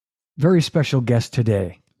very special guest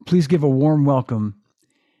today. Please give a warm welcome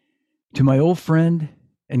to my old friend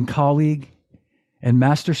and colleague and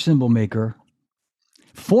master cymbal maker,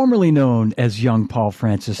 formerly known as young Paul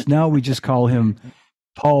Francis. Now we just call him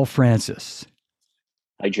Paul Francis.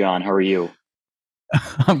 Hi, John. How are you?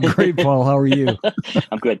 I'm great, Paul. How are you?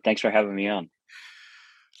 I'm good. Thanks for having me on.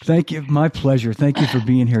 Thank you. My pleasure. Thank you for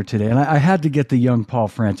being here today. And I had to get the young Paul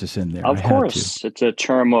Francis in there. Of course. It's a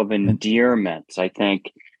term of endearment. I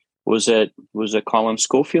think, was it Colin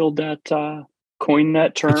Schofield that coined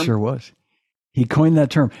that term? It sure was. He coined that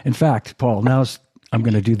term. In fact, Paul, now I'm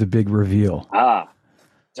going to do the big reveal. Da,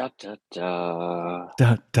 da, da.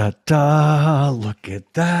 Da, da, da. Look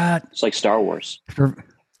at that. It's like Star Wars.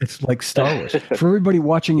 It's like Star Wars. For everybody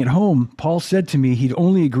watching at home, Paul said to me he'd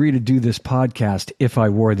only agree to do this podcast if I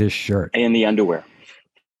wore this shirt. And the underwear.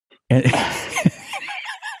 And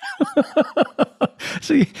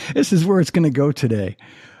see, this is where it's going to go today.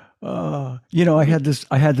 I had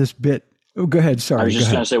this bit. Oh, go ahead. Sorry. I was just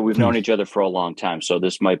going to say, we've known each other for a long time, so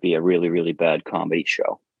this might be a really, really bad comedy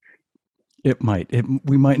show. It might.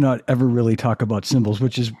 We might not ever really talk about cymbals,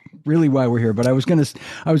 which is really why we're here. But I was going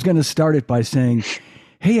to start it by saying,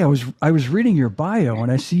 hey, I was reading your bio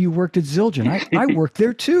and I see you worked at Zildjian. I worked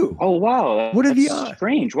there too. Oh, wow. What are the odds?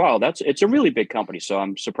 Strange. Wow. It's a really big company. So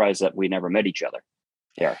I'm surprised that we never met each other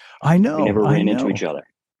there. I know. We never ran into each other.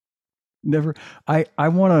 Never. I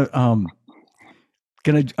want to, I'm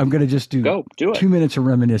going to just do 2 minutes of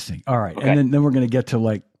reminiscing. All right. Okay. And then we're going to get to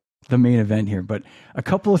like the main event here, but a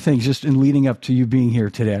couple of things just in leading up to you being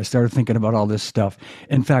here today. I started thinking about all this stuff.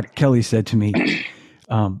 In fact, Kelly said to me,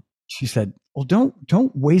 she said, well,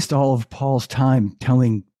 don't waste all of Paul's time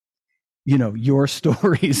telling, your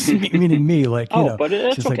stories, meaning me, like, but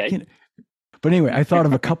it's okay. Like, but anyway, I thought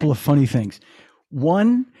of a couple of funny things.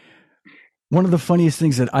 One of the funniest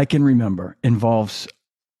things that I can remember involves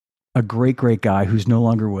a great, great guy who's no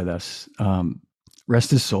longer with us.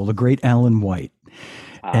 Rest his soul, the great Alan White.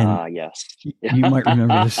 And yes. You might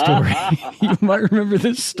remember this story. You might remember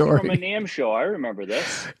this story. From a NAMM show. I remember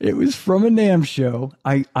this. It was from a NAMM show.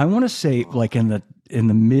 I want to say like in the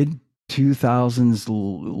mid 2000s,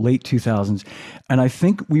 late 2000s. And I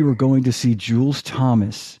think we were going to see Jules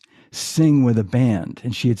Thomas sing with a band.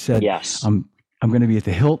 And she had said, yes, I'm going to be at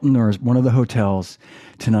the Hilton or one of the hotels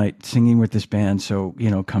tonight singing with this band. So,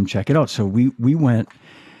 come check it out. So we went,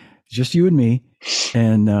 just you and me,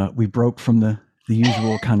 and we broke from the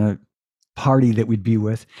usual kind of party that we'd be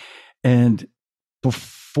with. And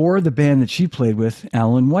before the band that she played with,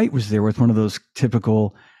 Alan White was there with one of those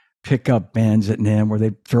typical pickup bands at NAMM where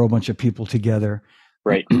they throw a bunch of people together.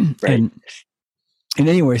 Right. And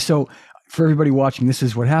anyway, so for everybody watching, this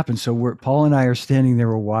is what happened. So Paul and I are standing there,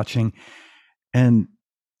 we're watching, and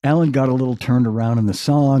Alan got a little turned around in the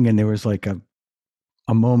song, and there was like a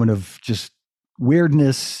moment of just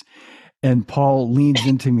weirdness. And Paul leans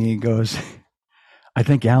into me and goes, I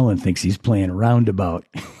think Alan thinks he's playing Roundabout.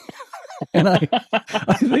 And I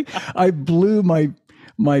think I blew my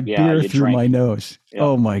beer through my nose. Yeah.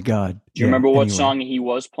 Oh my God. Do you remember what song he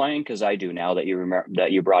was playing? Because I do now that you remember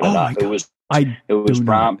that you brought it up. It was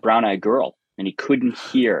Brown Eyed Girl, and he couldn't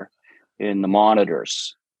hear in the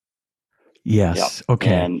monitors. Yes. Yep.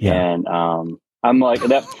 Okay. And I'm like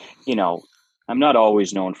that, I'm not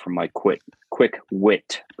always known for my quick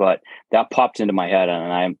wit, but that popped into my head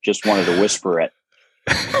and I just wanted to whisper it.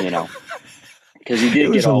 Because he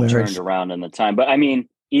did get all turned around in the time. But I mean,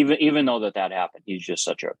 even though that happened, he's just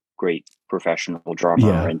such a great professional drummer.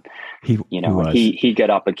 Yeah, and he got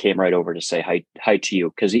up and came right over to say hi to you,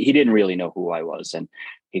 because he didn't really know who I was. And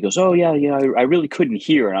he goes, oh yeah, I really couldn't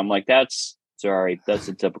hear. And I'm like, that's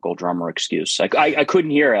a typical drummer excuse. I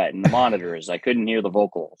couldn't hear it in the monitors. I couldn't hear the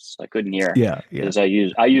vocals. I couldn't hear. Yeah. Because I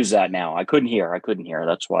use that now. I couldn't hear.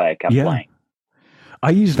 That's why I kept playing. I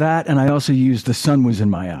use that, and I also use the sun was in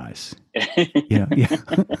my eyes. In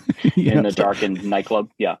the darkened nightclub.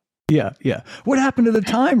 Yeah. Yeah. What happened to the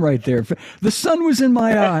time right there? The sun was in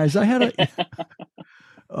my eyes. I had a.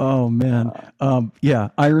 Oh man.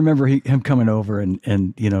 I remember him coming over and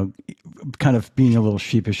kind of being a little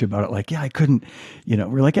sheepish about it. Like, I couldn't.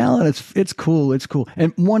 We're like, Alan, it's cool.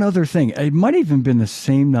 And one other thing, it might have even been the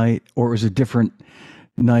same night, or it was a different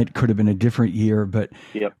night. Could have been a different year, but.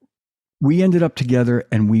 Yep. We ended up together,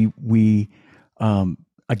 and we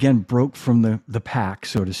again broke from the pack,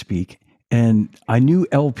 so to speak. And I knew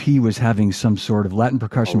LP was having some sort of Latin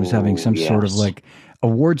Percussion was having some sort of like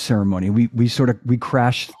award ceremony. We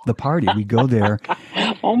crash the party. We go there.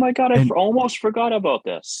 Oh my God, I almost forgot about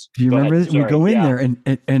this. Do you remember this? We go in there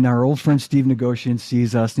and our old friend Steve Negotian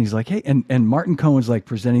sees us and he's like, hey, and Martin Cohen's like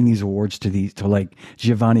presenting these awards to like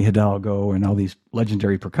Giovanni Hidalgo and all these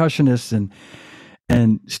legendary percussionists,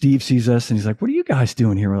 and Steve sees us and he's like, what are you guys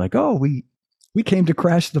doing here? We're like, oh, we came to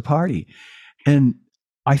crash the party. And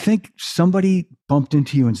I think somebody bumped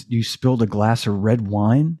into you and you spilled a glass of red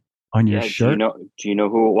wine on your shirt. Do you know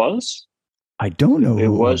who it was? I don't know. It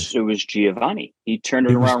was Giovanni. He turned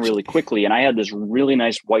it around really quickly, and I had this really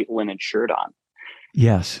nice white linen shirt on.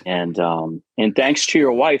 Yes. And thanks to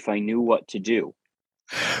your wife, I knew what to do.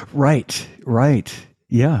 Right.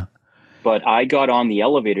 Yeah. But I got on the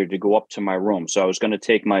elevator to go up to my room, so I was going to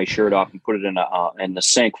take my shirt off and put it in the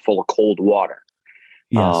sink full of cold water.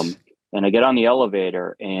 Yes. And I get on the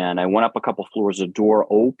elevator, and I went up a couple floors. The door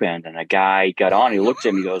opened, and a guy got on. He looked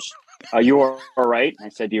at me, he goes, are you all right? I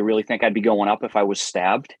said, do you really think I'd be going up if I was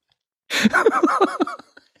stabbed?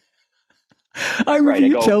 I remember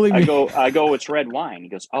you telling me. I go, it's red wine. He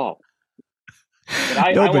goes, oh. But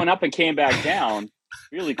I went up and came back down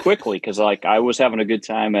really quickly because like I was having a good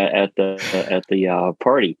time at the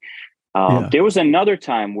party. There was another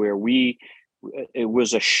time where it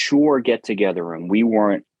was a Shore get together and we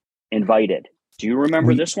weren't invited. Do you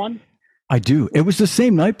remember this one? I do. It was the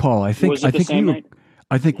same night, Paul. I think night?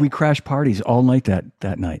 I think we crashed parties all night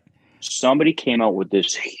that night. Somebody came out with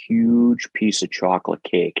this huge piece of chocolate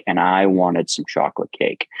cake, and I wanted some chocolate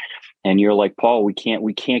cake. And you're like, Paul, we can't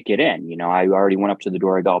get in. You know, I already went up to the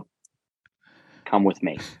door. I go, come with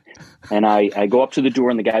me. And I go up to the door,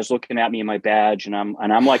 and the guy's looking at me in my badge, and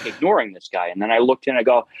I'm like ignoring this guy. And then I looked in, I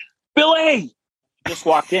go, Billy, just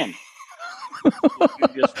walked in.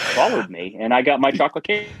 He just followed me, and I got my chocolate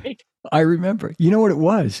cake. I remember. You know what it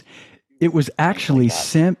was? It was actually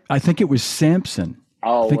I think it was Samson.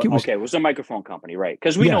 Oh, okay. It was a microphone company, right?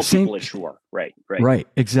 Because we know people at Shore, right? Right,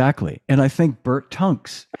 exactly. And I think Bert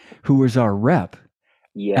Tunks, who was our rep,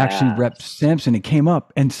 actually repped Samson. He came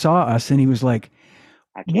up and saw us, and he was like,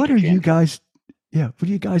 "What are you guys? Yeah, what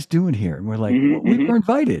are you guys doing here?" And we're like, "We were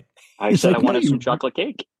invited." I said, "I wanted some chocolate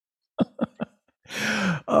cake."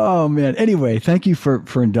 Oh man. Anyway, thank you for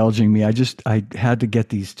indulging me. I had to get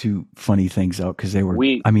these two funny things out because they were.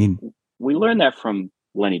 We learned that from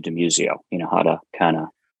Lenny DiMuzio, you know, how to kind of,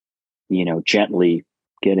 you know, gently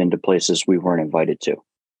get into places we weren't invited to.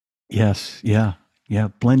 Yes. Yeah. Yeah.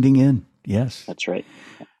 Blending in. Yes. That's right.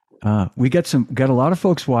 We got a lot of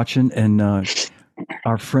folks watching, and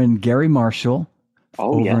our friend Gary Marshall.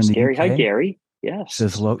 Oh, yes. Gary. UK, hi, Gary. Yes.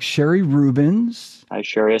 Says hello. Sherry Rubens. Hi,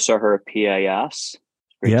 Sherry. I saw her at PAS.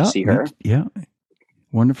 Great to see her. Yeah.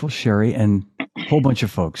 Wonderful, Sherry, and a whole bunch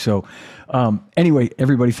of folks. So anyway,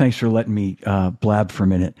 everybody, thanks for letting me blab for a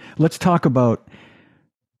minute. Let's talk about,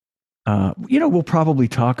 we'll probably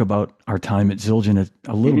talk about our time at Zildjian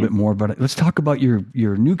a little bit more, but let's talk about your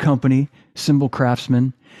new company, Cymbal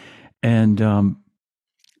Craftsman. And,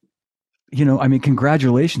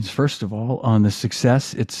 congratulations, first of all, on the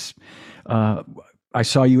success. It's, I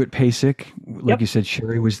saw you at PASIC. Like you said,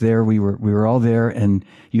 Sherry was there. We were all there, and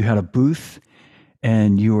you had a booth.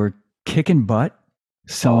 And you were kicking butt,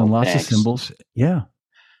 selling lots of cymbals. Yeah.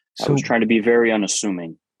 So, I was trying to be very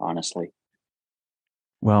unassuming, honestly.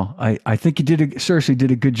 Well, I think you seriously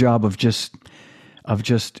did a good job of just,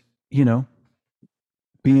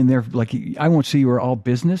 being there. Like, I won't say you were all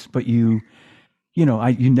business, but you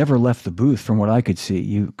never left the booth from what I could see.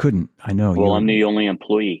 You couldn't, I know. Well, I'm the only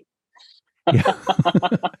employee. Yeah.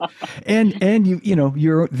 and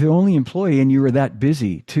you're the only employee, and you were that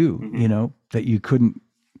busy too, that you couldn't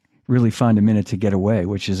really find a minute to get away,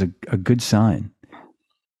 which is a good sign.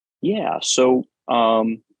 Yeah. So,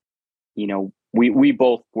 we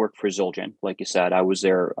both worked for Zildjian. Like you said, I was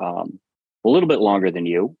there a little bit longer than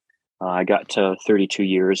you. I got to 32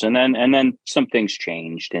 years, and then some things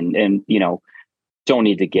changed, and don't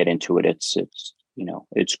need to get into it.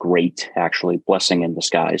 It's great, actually, blessing in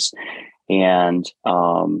disguise. And,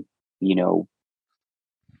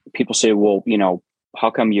 people say, well, how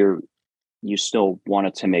come you still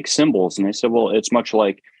wanted to make cymbals? And they said, well, it's much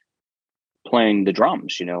like playing the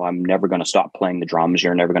drums. I'm never going to stop playing the drums.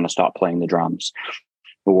 You're never going to stop playing the drums.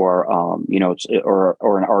 Or,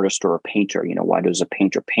 or an artist or a painter. Why does a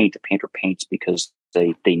painter paint? A painter paints because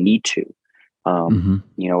they need to.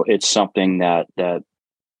 It's something that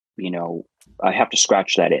I have to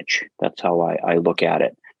scratch that itch. That's how I look at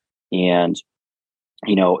it. And,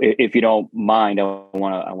 if you don't mind, I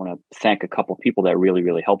want to thank a couple of people that really,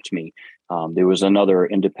 really helped me. There was another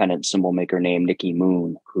independent cymbal maker named Nicky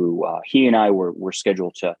Moon, who he and I were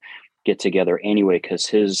scheduled to get together anyway, because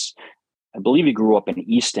his I believe he grew up in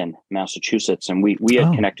Easton, Massachusetts, and we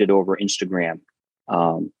had connected over Instagram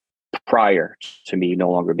prior to me no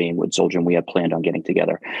longer being with Zildjian. We had planned on getting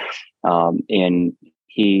together, and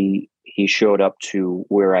he showed up to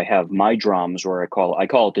where I have my drums, or I call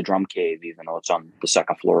it the drum cave, even though it's on the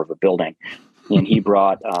second floor of a building. And he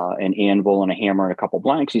brought an anvil and a hammer and a couple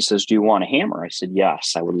blanks. He says, "Do you want a hammer?" I said,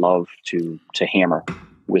 "Yes, I would love to hammer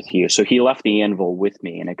with you." So he left the anvil with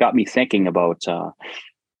me, and it got me thinking about, I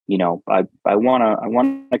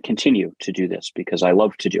want to continue to do this because I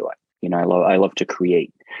love to do it. I love to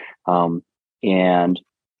create. And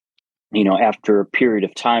after a period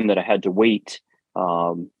of time that I had to wait,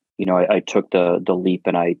 I took the leap,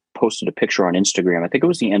 and I posted a picture on Instagram. I think it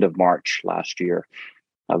was the end of March last year,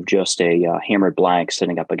 of just a hammered blank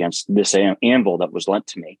sitting up against this anvil that was lent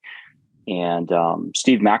to me. And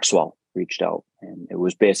Steve Maxwell reached out, and it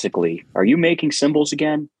was basically, "Are you making cymbals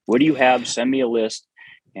again? What do you have? Send me a list."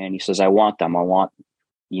 And he says, "I want them. I want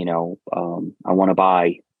to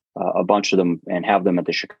buy a bunch of them and have them at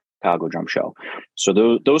the Chicago Drum Show." So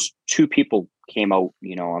those two people came out,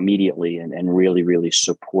 immediately and really, really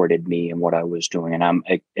supported me in what I was doing. And I'm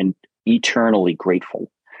eternally grateful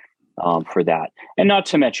for that. And not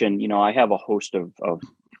to mention, I have a host of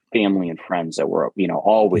family and friends that were,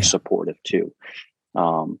 always supportive too.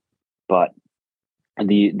 But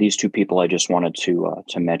these two people I just wanted to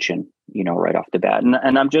mention, right off the bat.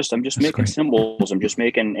 And I'm just That's making great. Cymbals. I'm just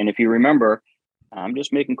making, and if you remember, I'm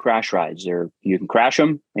just making crash rides. You can crash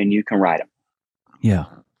them and you can ride them. Yeah.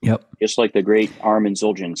 Yep. Just like the great Armin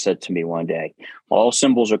Zildjian said to me one day, all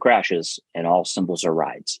cymbals are crashes and all cymbals are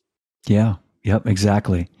rides. Yeah. Yep.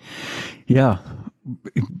 Exactly. Yeah.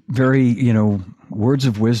 Very, words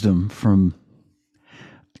of wisdom from,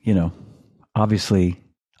 obviously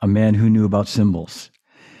a man who knew about cymbals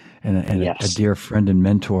and yes. a dear friend and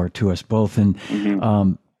mentor to us both. And,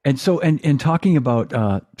 and so, and talking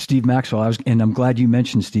about Steve Maxwell, I'm glad you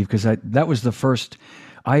mentioned Steve, because that was the first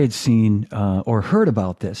I had seen or heard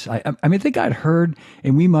about this. I think I'd heard,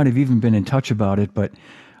 and we might have even been in touch about it, but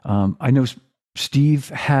I know Steve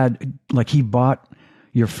had, he bought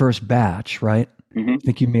your first batch, right? Mm-hmm. I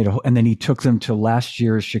think you made and then he took them to last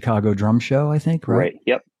year's Chicago Drum Show, I think, right?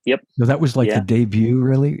 Right. Yep. So that was the debut,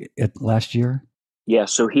 really, at last year. Yeah.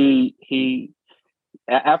 So he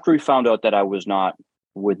after he found out that I was not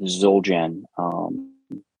with Zildjian,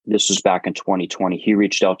 this was back in 2020. He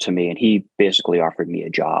reached out to me and he basically offered me a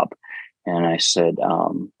job, and I said,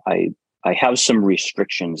 I have some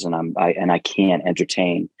restrictions, and I can't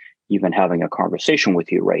entertain even having a conversation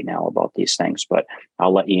with you right now about these things, but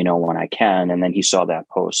I'll let you know when I can. And then he saw that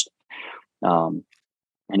post, and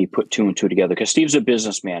he put two and two together, because Steve's a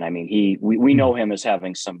businessman. I mean, we know him as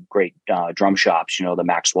having some great drum shops, the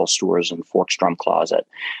Maxwell Stores and Forks Drum Closet.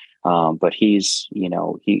 But he's,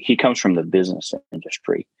 he comes from the business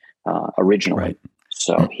industry originally. Right.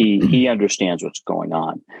 So he understands what's going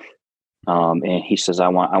on. And he says, I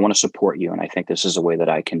want to support you. And I think this is a way that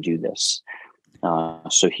I can do this.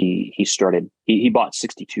 So he bought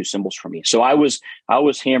 62 cymbals from me. So I was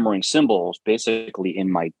hammering cymbals basically in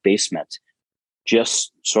my basement,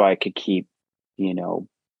 just so I could keep,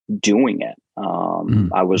 doing it. How do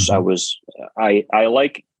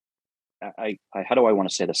I want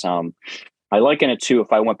to say this? I liken it to,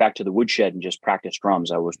 if I went back to the woodshed and just practiced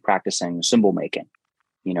drums, I was practicing cymbal making,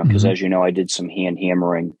 because as you know, I did some hand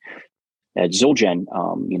hammering at Zildjian,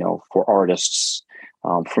 for artists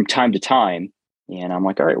from time to time. And I'm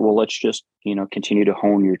like, all right, well, let's just, continue to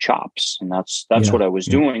hone your chops. And that's what I was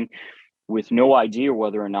doing, with no idea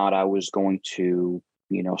whether or not I was going to,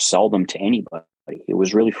 sell them to anybody. It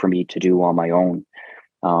was really for me to do on my own.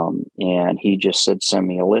 And he just said, send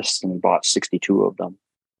me a list, and he bought 62 of them.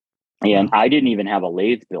 And I didn't even have a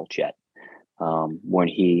lathe built yet when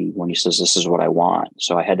he says, this is what I want.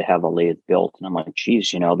 So I had to have a lathe built. And I'm like,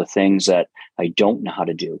 geez, the things that I don't know how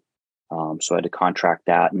to do. So I had to contract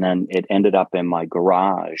that. And then it ended up in my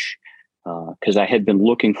garage, because I had been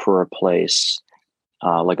looking for a place,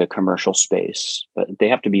 like a commercial space, but they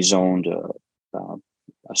have to be zoned a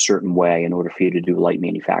certain way in order for you to do light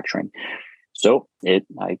manufacturing. So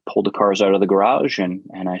I pulled the cars out of the garage and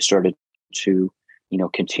I started to,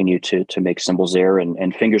 continue to make cymbals there,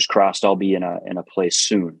 and fingers crossed I'll be in a place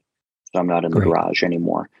soon. So I'm not in the garage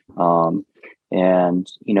anymore. And,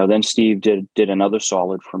 then Steve did another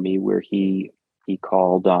solid for me, where he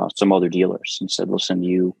called some other dealers and said, listen,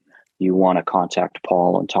 you want to contact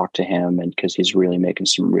Paul and talk to him, and because he's really making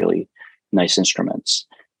some really nice instruments.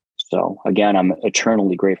 So again, I'm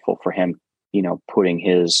eternally grateful for him, putting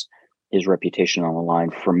his reputation on the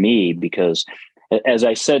line for me, because as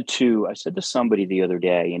I said to somebody the other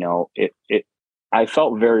day, I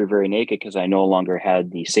felt very, very naked because I no longer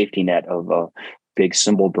had the safety net of a big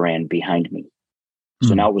cymbal brand behind me.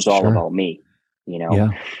 So now it was all about me, Yeah.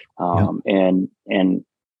 And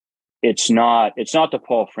it's not the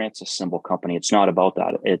Paul Francis Cymbal Company. It's not about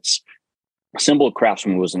that. It's Cymbal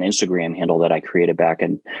Craftsman was an Instagram handle that I created back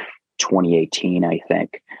in 2018, I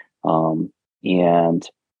think. And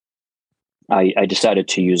I decided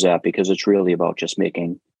to use that because it's really about just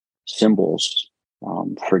making cymbals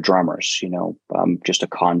for drummers. I'm just a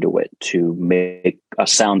conduit to make a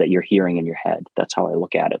sound that you're hearing in your head. That's how I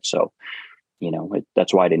look at it. So,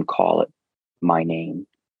 that's why I didn't call it my name.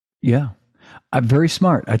 Yeah. I'm very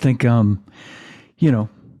smart. I think,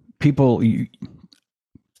 people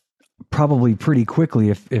probably pretty quickly,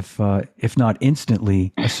 if not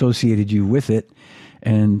instantly, associated you with it.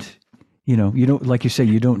 And, you don't, like you say,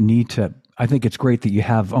 you don't need to. I think it's great that you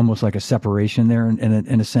have almost like a separation there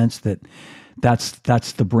in a sense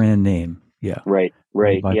that's the brand name. Yeah. Right.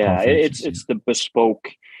 Yeah. It's the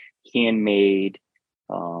bespoke, handmade,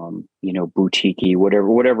 boutique-y,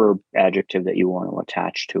 whatever adjective that you want to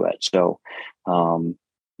attach to it. So, and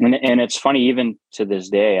it's funny, even to this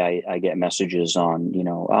day, I get messages on,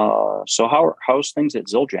 so how's things at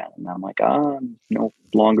Zildjian? And I'm like, I'm no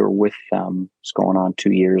longer with them. It's going on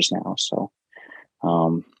 2 years now. So,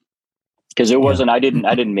 because it wasn't, I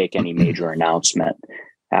didn't make any major announcement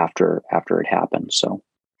after it happened. So,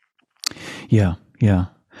 yeah.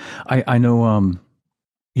 I know.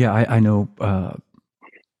 I know.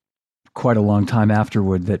 Quite a long time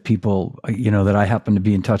afterward that people, that I happen to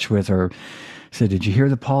be in touch with or said, did you hear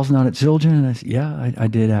that Paul's not at Zildjian? And I said, yeah, I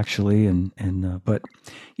did actually. But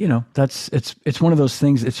it's one of those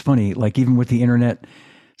things. It's funny, like even with the internet,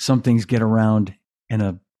 some things get around in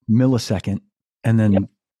a millisecond and then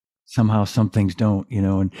somehow some things don't,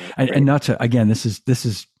 and not to, again, this is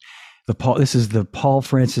the Paul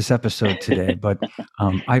Francis episode today, but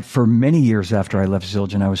for many years after I left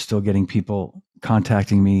Zildjian, I was still getting people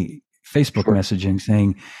contacting me, Facebook messaging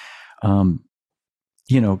saying,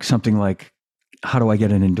 something like, how do I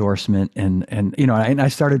get an endorsement? And I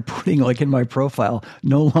started putting like in my profile,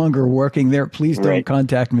 no longer working there. Please don't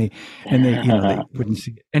contact me. And they, they wouldn't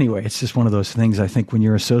see it. Anyway, it's just one of those things. I think when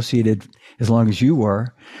you're associated, as long as you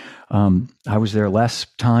were, I was there less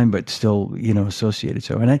time, but still, associated.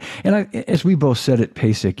 So, and I, as we both said at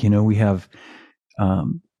PASIC, we have,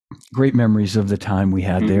 great memories of the time we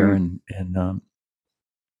had there.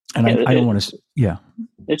 I don't want to,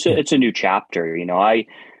 it's a new chapter.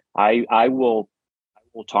 I will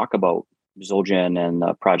talk about Zildjian and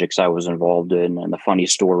the projects I was involved in and the funny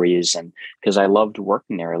stories. And because I loved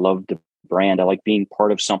working there, I loved the brand. I like being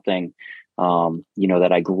part of something, that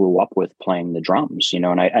I grew up with playing the drums, and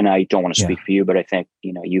I don't want to speak for you, but I think,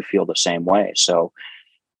 you feel the same way. So,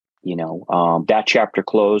 that chapter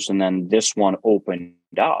closed and then this one opened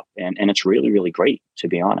up and it's really, really great, to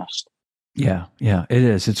be honest. Yeah, it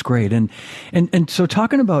is. It's great. And so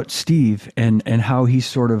talking about Steve and how he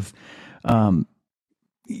sort of,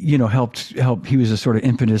 helped, he was a sort of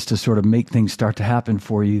impetus to sort of make things start to happen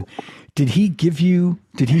for you. Did he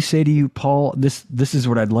say to you, Paul, this is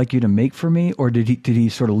what I'd like you to make for me? Or did he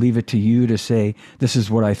sort of leave it to you to say, this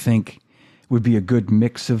is what I think would be a good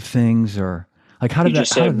mix of things? Or like, how did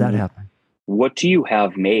that happen? What do you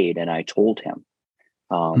have made? And I told him,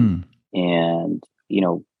 and,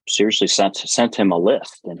 seriously sent him a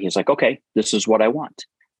list, and he's like, okay, this is what I want.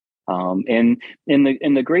 And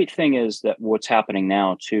the great thing is that what's happening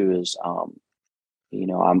now too is,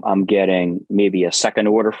 I'm getting maybe a second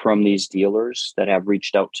order from these dealers that have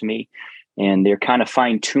reached out to me, and they're kind of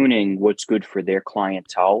fine tuning what's good for their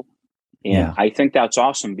clientele. And I think that's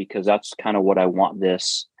awesome because that's kind of what I want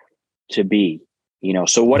this to be,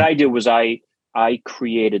 So what I did was I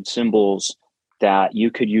created cymbals that you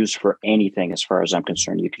could use for anything as far as I'm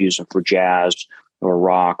concerned. You could use them for jazz or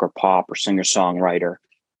rock or pop or singer-songwriter.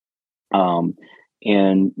 And,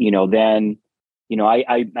 then,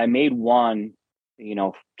 I made one,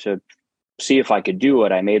 to see if I could do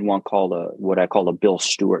it. I made one called what I call a Bill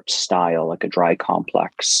Stewart style, like a dry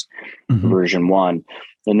complex version 1.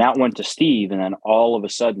 And that went to Steve. And then all of a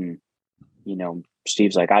sudden,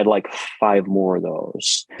 Steve's like, I'd like 5 more of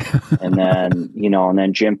those. And then, and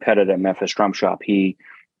then Jim Pettit at Memphis Drum Shop, he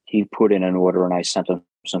put in an order and I sent him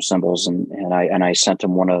some cymbals and I sent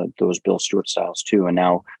him one of those Bill Stewart styles too. And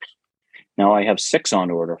now I have 6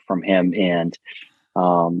 on order from him. And,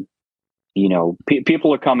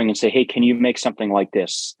 people are coming and say, hey, can you make something like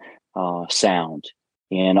this sound?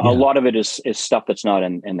 And a lot of it is stuff that's not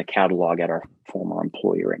in the catalog at our former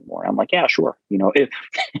employer anymore. I'm like, yeah, sure.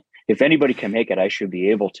 if anybody can make it, I should be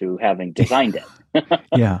able to, having designed it.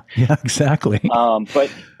 Yeah, exactly. But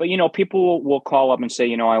people will call up and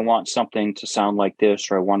say, I want something to sound like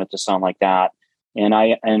this, or I want it to sound like that.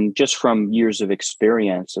 And just from years of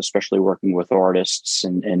experience, especially working with artists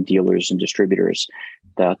and dealers and distributors,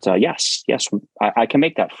 that yes, I can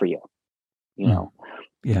make that for you.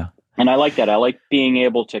 Yeah. And I like that. I like being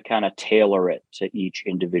able to kind of tailor it to each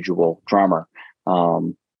individual drummer.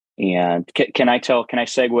 And can I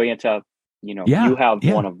segue into, you have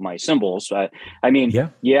one of my cymbals.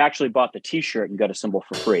 You actually bought the t-shirt and got a cymbal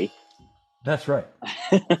for free. That's right.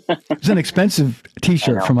 It's an expensive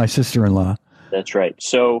t-shirt for my sister-in-law. That's right.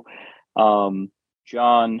 So,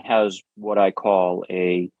 John has what I call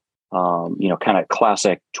a, kind of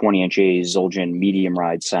classic 20-inch A Zildjian medium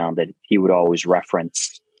ride sound that he would always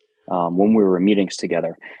reference when we were in meetings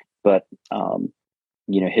together. But,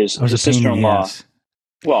 his sister-in-law.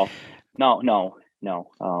 Well, no.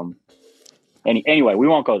 Anyway, we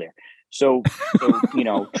won't go there. So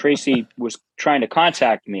Tracy was trying to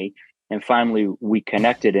contact me, and finally we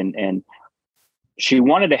connected, and she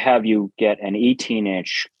wanted to have you get an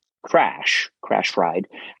 18-inch crash ride,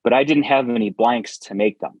 but I didn't have any blanks to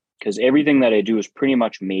make them, because everything that I do is pretty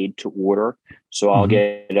much made to order. So I'll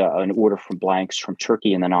get an order from blanks from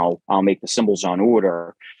Turkey, and then I'll make the cymbals on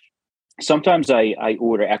order. Sometimes I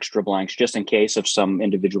order extra blanks just in case if some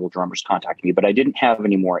individual drummers contact me, but I didn't have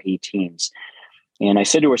any more 18s. And I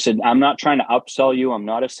said to her, I'm not trying to upsell you. I'm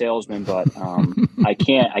not a salesman, but I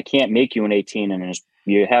can't make you an 18, and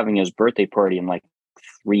you're having his birthday party in like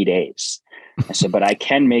 3 days. I said, but I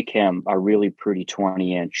can make him a really pretty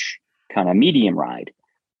 20-inch kind of medium ride.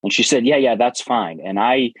 And she said, yeah, that's fine. And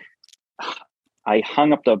I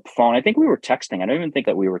hung up the phone. I think we were texting. I don't even think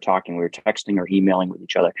that we were talking. We were texting or emailing with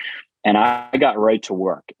each other. And I got right to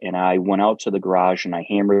work, and I went out to the garage and I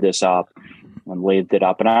hammered this up and lathed it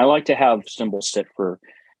up. And I like to have cymbals sit for,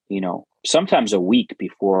 sometimes a week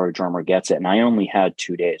before a drummer gets it. And I only had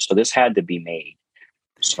 2 days. So this had to be made.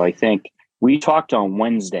 So I think we talked on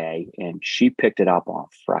Wednesday, and she picked it up on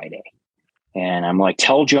Friday. And I'm like,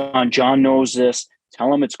 tell John knows this.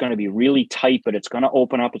 Tell him it's going to be really tight, but it's going to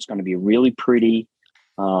open up. It's going to be really pretty.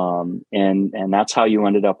 And that's how you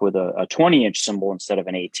ended up with a 20-inch cymbal instead of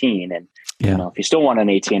an 18. And, if you still want an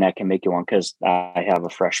 18, I can make you one, because I have a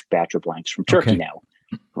fresh batch of blanks from Turkey now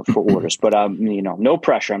for orders. But, no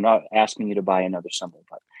pressure. I'm not asking you to buy another cymbal.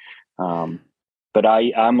 But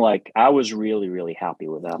I'm like, I was really, really happy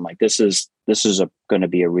with that. I'm like, this is going to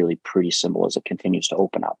be a really pretty cymbal as it continues to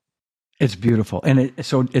open up. It's beautiful. And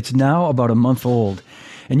so it's now about a month old.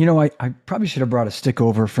 And, I probably should have brought a stick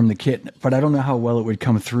over from the kit, but I don't know how well it would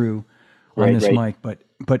come through on this mic.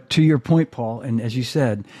 But to your point, Paul, and as you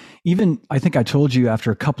said, even I think I told you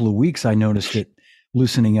after a couple of weeks, I noticed it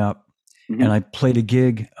loosening up. Mm-hmm. And I played a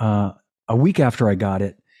gig a week after I got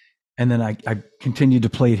it. And then I continued to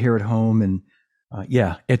play it here at home. And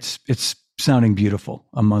it's sounding beautiful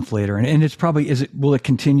a month later. And it's probably, will it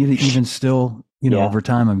continue to even still, over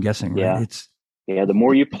time, I'm guessing, right? Yeah. The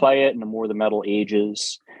more you play it and the more the metal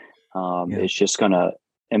ages, it's just gonna,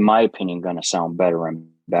 in my opinion, gonna sound better and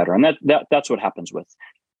better. And that's what happens with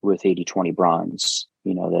 80/20 bronze,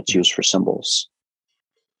 that's used for cymbals.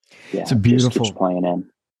 Yeah. It's a beautiful keeps playing in.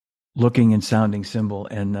 Looking and sounding cymbal.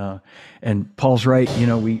 And Paul's right.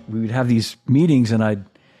 We would have these meetings, and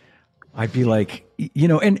I'd be like,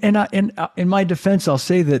 and in my defense, I'll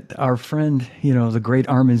say that our friend, the great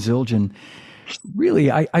Armin Zildjian, really,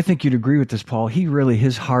 I think you'd agree with this, Paul. He really,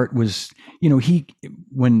 his heart was,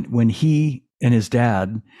 when he and his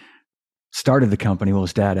dad started the company, well,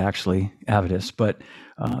 his dad actually, Avidus, but,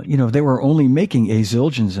 they were only making A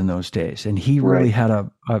Zildjians in those days. And he really had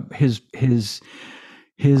his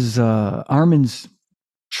Armin's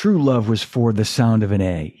true love was for the sound of an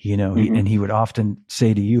A, and he would often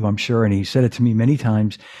say to you, I'm sure, and he said it to me many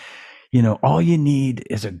times, all you need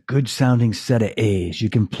is a good sounding set of A's. You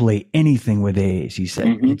can play anything with A's. He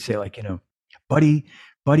said, he'd say like, Buddy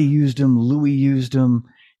used them. Louis used them.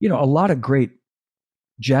 A lot of great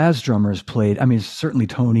jazz drummers played. I mean, certainly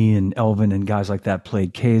Tony and Elvin and guys like that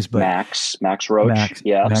played K's, but Max Roach.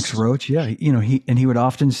 Max Roach. Yeah. He would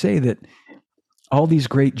often say that all these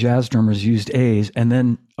great jazz drummers used A's. And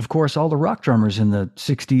then of course, all the rock drummers in the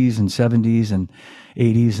 60s and 70s and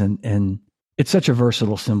 80s and it's such a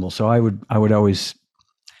versatile cymbal. So I would always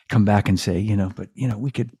come back and say,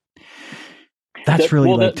 we could. That's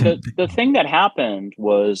the thing that happened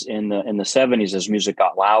was in the 70s, as music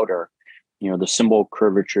got louder, the cymbal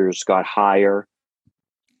curvatures got higher,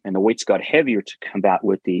 and the weights got heavier to combat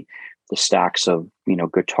with the stacks of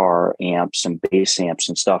guitar amps and bass amps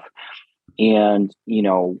and stuff. And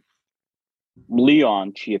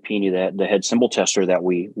Leon Chiappini, the head cymbal tester that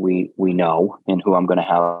we know, and who I'm going to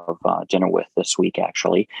have dinner with this week,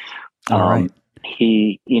 actually. All right.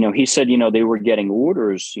 He said, they were getting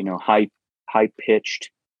orders, high pitched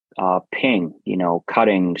ping,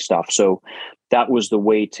 cutting stuff. So that was the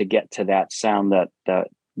way to get to that sound that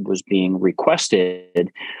was being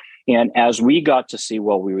requested. And as we got to see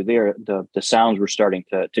while we were there, the sounds were starting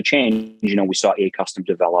to change. We saw A Custom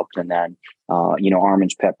developed, and then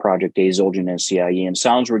Armin's pet project, A Zildjian and CIE, and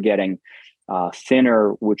sounds were getting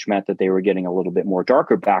thinner, which meant that they were getting a little bit more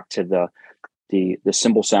darker, back to the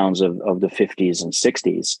cymbal sounds of the 50s and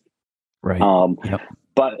 60s. Right. Yep.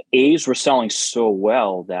 But A's were selling so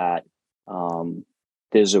well that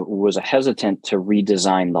was a hesitant to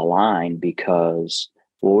redesign the line, because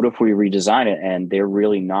what if we redesign it and they're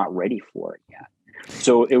really not ready for it yet?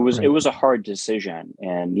 So it was a hard decision,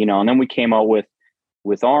 and and then we came out with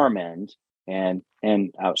Armin, and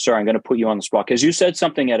sorry, I'm going to put you on the spot, because you said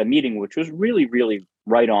something at a meeting which was really, really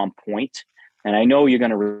right on point, and I know you're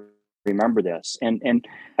going to remember this, and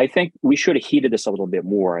I think we should have heated this a little bit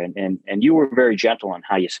more, and you were very gentle on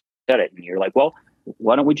how you said it, and you're like, well,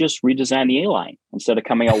 why don't we just redesign the A line instead of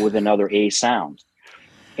coming out with another A sound?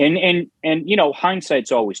 And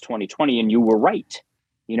hindsight's always 20/20, and you were right,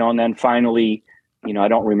 and then finally, I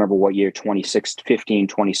don't remember what year, 2016,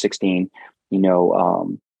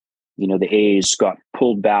 the A's got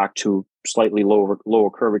pulled back to slightly lower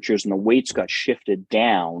curvatures, and the weights got shifted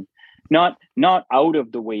down, not out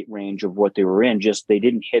of the weight range of what they were in, just they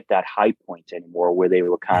didn't hit that high point anymore where they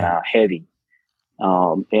were kind of heavy.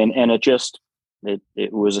 And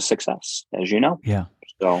it was a success, as you know. Yeah.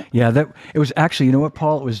 So that it was actually, you know what,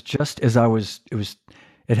 Paul, it was just as I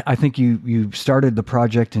think you started the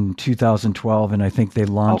project in 2012, and I think they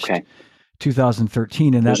launched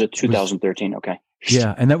 2013, and that was it 2013. Okay.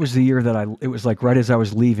 Yeah. And that was the year that it was like right as I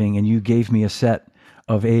was leaving, and you gave me a set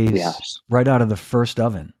of A's right out of the first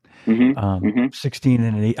oven. 16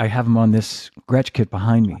 and 8. I have them on this Gretsch kit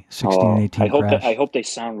behind me. 16 and 18. I hope they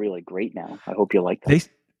sound really great now. I hope you like them.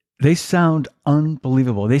 They sound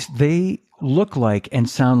unbelievable. They look like and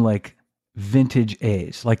sound like vintage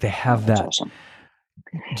A's. Like they have that. Awesome.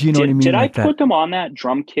 Do you know what I mean? Did I put them on that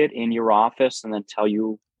drum kit in your office and then tell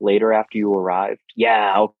you later after you arrived?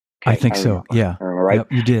 Yeah. Okay. I think so. Yeah. Right.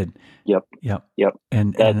 Yep, you did. Yep.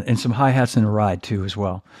 And some hi-hats and a ride too as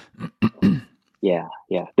well. Yeah.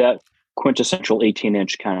 That quintessential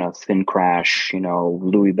 18-inch kind of thin crash,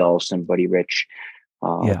 Louis Bellson, Buddy Rich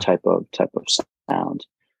type of sound.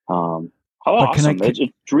 Awesome. It's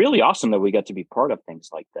really awesome that we got to be part of things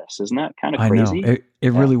like this. Isn't that kind of crazy? I know.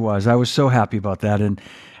 It really was. I was so happy about that. And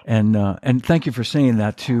thank you for saying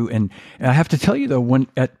that too. And I have to tell you though, when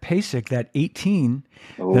at PASIC, that 18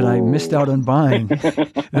 that I missed out on buying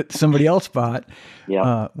that somebody else bought,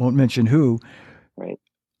 won't mention who, right?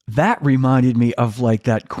 That reminded me of like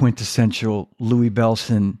that quintessential Louis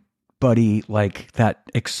Bellson Buddy, like that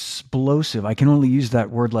explosive. I can only use that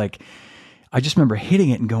word. Like, I just remember hitting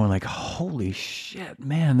it and going like, holy shit,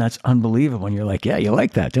 man, that's unbelievable. And you're like, yeah, you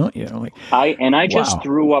like that, don't you? I'm like, I just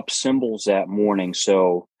threw up cymbals that morning.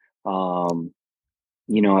 So,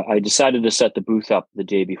 I decided to set the booth up the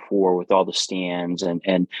day before with all the stands,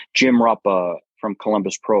 and Jim Rupp from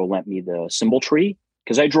Columbus Pro lent me the cymbal tree,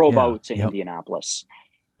 because I drove out to Indianapolis,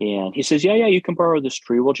 and he says, yeah, you can borrow this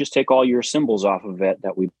tree. We'll just take all your cymbals off of it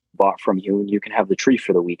that we bought from you, and you can have the tree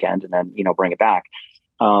for the weekend, and then, bring it back.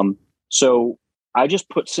 So I just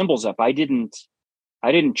put cymbals up. I didn't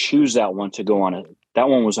choose that one to go on that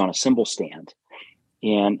one was on a cymbal stand.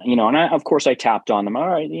 And, of course I tapped on them. All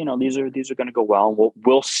right, these are going to go well.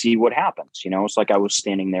 We'll see what happens. It's like I was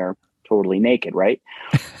standing there totally naked. Right.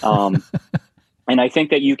 And I think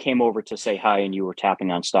that you came over to say hi, and you were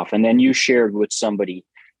tapping on stuff, and then you shared with somebody,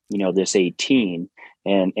 this 18,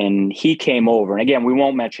 and he came over, and again, we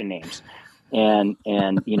won't mention names, and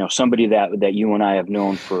somebody that you and I have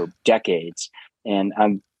known for decades. And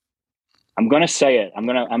I'm going to say it.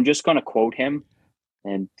 I'm just going to quote him,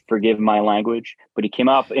 and forgive my language, but he came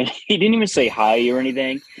up and he didn't even say hi or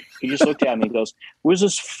anything. He just looked at me and goes, "Where's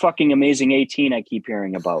this fucking amazing 18 I keep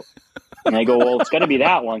hearing about?" And I go, "Well, it's got to be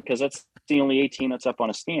that one, because that's the only 18 that's up on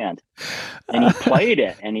a stand." And he played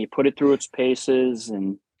it, and he put it through its paces,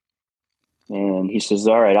 and he says,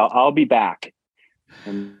 "All right, I'll be back."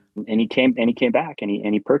 And he came back, and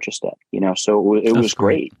he purchased it. So it was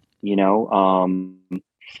great.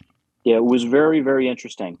 It was very, very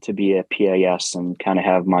interesting to be at PAS and kind of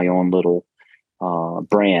have my own little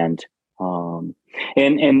brand. And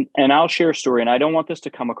I'll share a story, and I don't want this to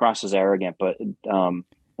come across as arrogant, but Jim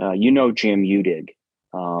Udig,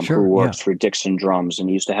 who works for Dixon Drums, and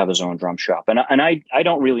he used to have his own drum shop. And I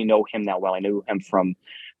don't really know him that well. I knew him from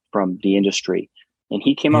the industry. And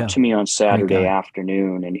he came up to me on Saturday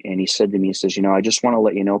afternoon, and he said to me, he says, I just want to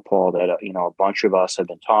let you know, Paul, that, a bunch of us have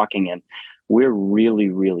been talking, and we're really,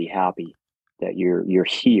 really happy that you're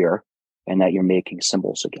here and that you're making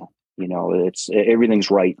cymbals again. It's everything's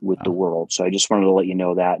right with the world. So I just wanted to let you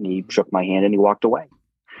know that. And he shook my hand and he walked away.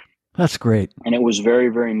 That's great. And it was very,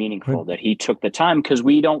 very meaningful that he took the time, because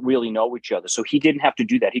we don't really know each other. So he didn't have to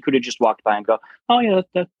do that. He could have just walked by and go, oh yeah,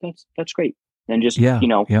 that's great. And just,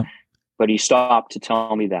 but he stopped to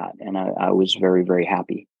tell me that. And I was very, very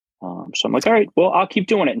happy. So I'm like, all right, well, I'll keep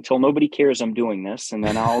doing it until nobody cares I'm doing this. And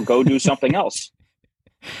then I'll go do something else.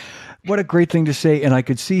 What a great thing to say. And I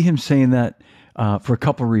could see him saying that for a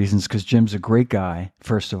couple of reasons, because Jim's a great guy,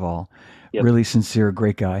 first of all. Yep. Really sincere,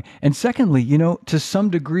 great guy. And secondly, to some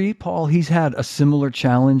degree, Paul, he's had a similar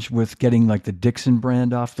challenge with getting like the Dixon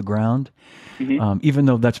brand off the ground, even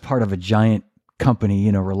though that's part of a giant company,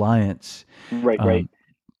 Reliance. Right.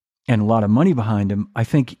 And a lot of money behind him. I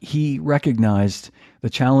think he recognized the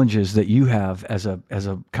challenges that you have as a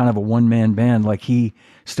kind of a one-man band. Like, he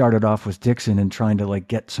started off with Dixon and trying to like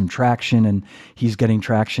get some traction, and he's getting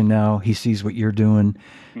traction now. He sees what you're doing.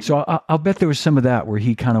 Mm-hmm. So I'll bet there was some of that where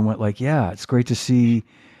he kind of went like, yeah, it's great to see,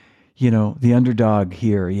 the underdog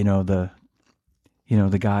here, the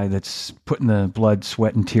guy that's putting the blood,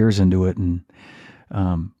 sweat, and tears into it. And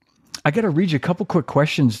I got to read you a couple quick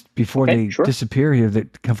questions before they disappear here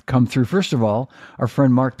that have come through. First of all, our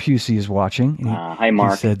friend Mark Pusey is watching. Hi,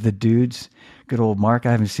 Mark. He said, the dudes, good old Mark.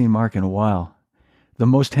 I haven't seen Mark in a while. The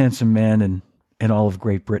most handsome man in all of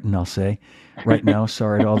Great Britain, I'll say, right now.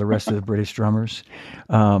 Sorry to all the rest of the British drummers.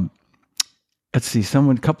 Let's see,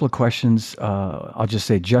 a couple of questions. I'll just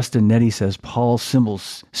say, Justin Nettie says, Paul's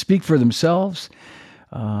cymbals speak for themselves.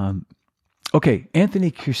 Okay, Anthony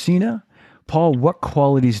Cucina. Paul, what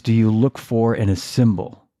qualities do you look for in a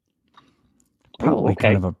cymbal? Probably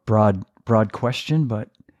kind of a broad question, but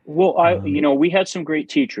well, we had some great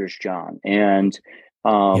teachers, John, and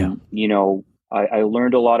I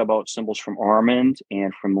learned a lot about cymbals from Armand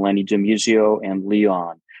and from Lenny DiMuzio and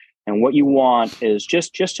Leon. And what you want is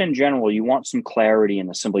just in general, you want some clarity in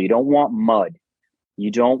the cymbal. You don't want mud.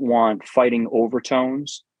 You don't want fighting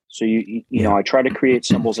overtones. So I try to create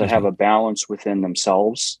cymbals that have a balance within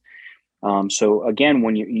themselves. So again,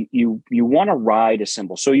 when you want to ride a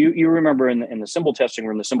cymbal, so you remember in the cymbal testing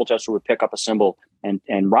room, the cymbal tester would pick up a cymbal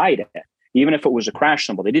and ride it, even if it was a crash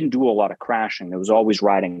cymbal. They didn't do a lot of crashing; it was always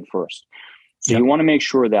riding first. So you want to make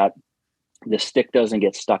sure that the stick doesn't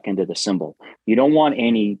get stuck into the cymbal. You don't want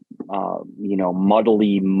any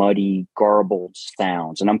muddy, garbled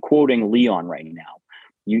sounds. And I'm quoting Leon right now.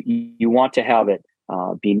 You want to have it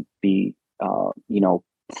be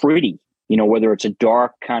pretty. Whether it's a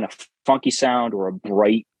dark kind of funky sound or a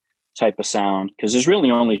bright type of sound, because there's really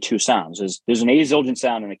only two sounds. There's an A Zildjian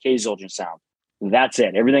sound and a K Zildjian sound. That's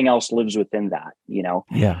it. Everything else lives within that,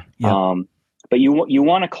 Yeah. But you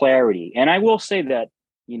want a clarity. And I will say that,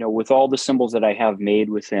 with all the cymbals that I have made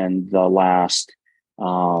within the last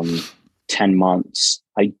 10 months,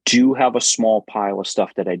 I do have a small pile of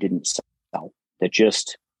stuff that I didn't sell that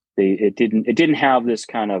it didn't have this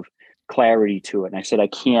kind of clarity to it. And I said, I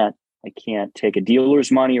can't take a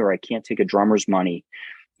dealer's money, or I can't take a drummer's money,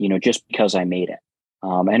 just because I made it.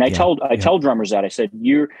 And I tell drummers that I said,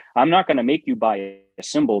 I'm not going to make you buy a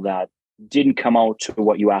cymbal that didn't come out to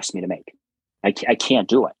what you asked me to make. I can't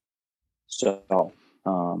do it. So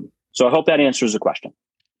I hope that answers the question.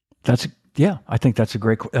 I think that's a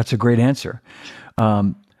great answer.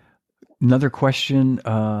 Another question,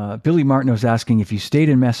 Billy Martin was asking if you stayed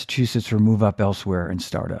in Massachusetts or move up elsewhere and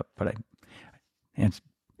start up, but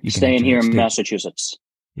staying here in Massachusetts.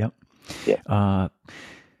 Yep. Yeah.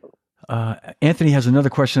 Anthony has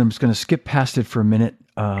another question. I'm just going to skip past it for a minute.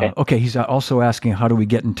 Okay. He's also asking, how do we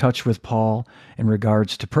get in touch with Paul in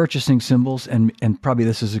regards to purchasing cymbals? And probably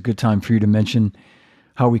this is a good time for you to mention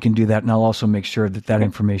how we can do that. And I'll also make sure that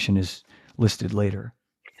information is listed later.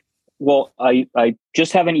 Well, I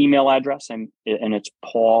just have an email address, and it's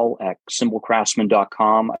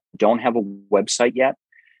paul@cymbalcraftsman.com. I don't have a website yet.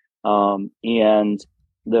 And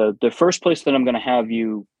the first place that I'm going to have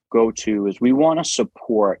you go to is, we want to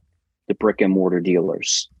support the brick and mortar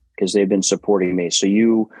dealers, because they've been supporting me. So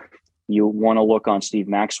you want to look on Steve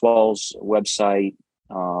Maxwell's website,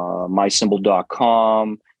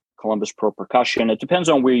 mycymbal.com, Columbus Pro Percussion. It depends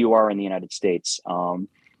on where you are in the United States.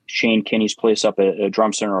 Shane Kinney's place up at a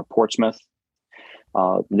drum center of Portsmouth.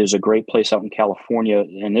 There's a great place out in California.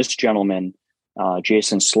 And this gentleman,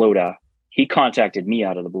 Jason Slota, he contacted me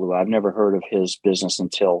out of the blue. I've never heard of his business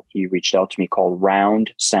until he reached out to me, called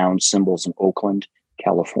Round Sound Cymbals in Oakland,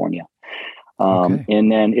 California.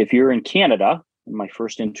 And then if you're in Canada, my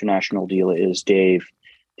first international dealer is Dave's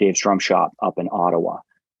Drum Shop up in Ottawa.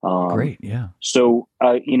 Great. Yeah. So,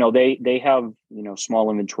 they have, small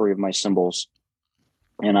inventory of my cymbals,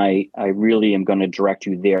 and I really am going to direct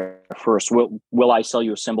you there first. Will I sell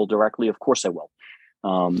you a cymbal directly? Of course I will.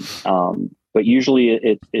 But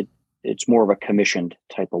usually it's more of a commissioned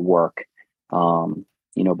type of work.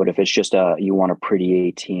 But if it's just you want a pretty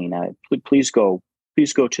 18, please go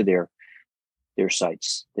to their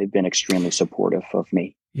sites. They've been extremely supportive of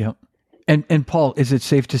me. Yep. And Paul, is it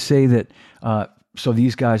safe to say that, so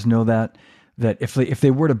these guys know that if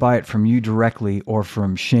they were to buy it from you directly or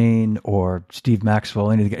from Shane or Steve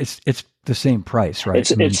Maxwell, anything, it's the same price,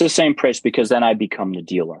 right? It's the same price, because then I become the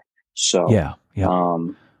dealer. So yeah.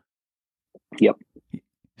 Yep.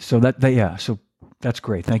 So so that's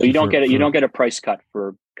great. Thank you. You don't get a price cut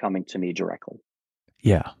for coming to me directly.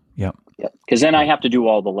 Yeah. Yep. Because then I have to do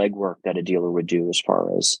all the legwork that a dealer would do, as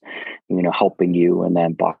far as, helping you and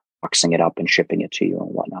then boxing it up and shipping it to you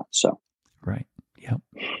and whatnot. So. Right. Yep.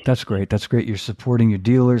 That's great. You're supporting your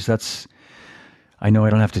dealers. I know I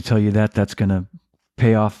don't have to tell you that. That's going to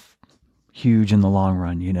pay off huge in the long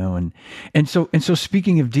run, and so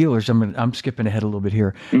speaking of dealers, I'm skipping ahead a little bit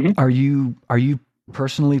here. Mm-hmm. Are you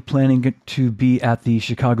personally planning to be at the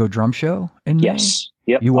Chicago Drum Show in May? Yes.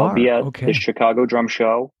 Yep. I'll be at the Chicago Drum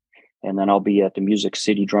Show, and then I'll be at the Music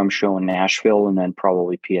City Drum Show in Nashville, and then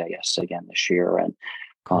probably PIS again this year. And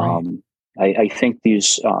I think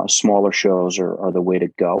these smaller shows are the way to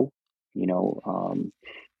go.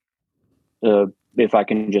 If I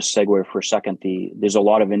can just segue for a second, there's a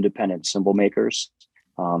lot of independent cymbal makers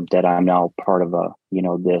that I'm now part of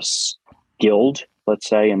this guild, let's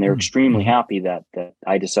say, and they're extremely happy that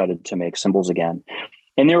I decided to make cymbals again.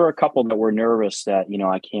 And there were a couple that were nervous that,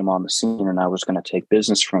 I came on the scene and I was going to take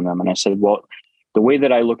business from them. And I said, well, the way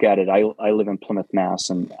that I look at it, I live in Plymouth, Mass,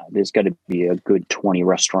 and there's got to be a good 20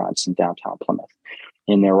 restaurants in downtown Plymouth,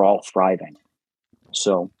 and they're all thriving.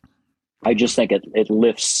 So I just think it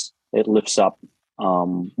lifts up,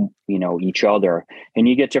 each other, and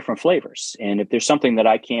you get different flavors. And if there's something that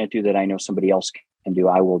I can't do that I know somebody else can do,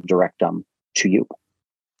 I will direct them to you.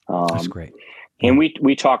 That's great. And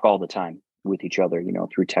we talk all the time with each other,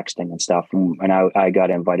 through texting and stuff. And I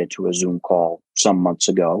got invited to a Zoom call some months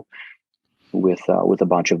ago with a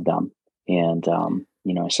bunch of them. And,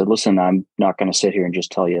 I said, listen, I'm not going to sit here and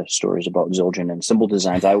just tell you stories about Zildjian and cymbal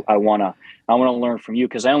designs. I want to learn from you,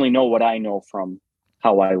 because I only know what I know from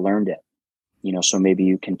how I learned it, so maybe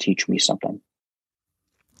you can teach me something.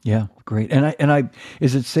 Yeah. Great. And I,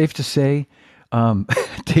 is it safe to say,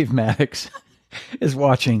 Dave Maddox is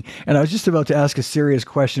watching, and I was just about to ask a serious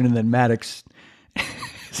question, and then Maddox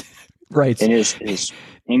writes, in his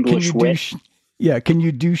English wit. Can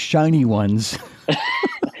you do shiny ones?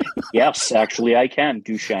 Yes, actually, I can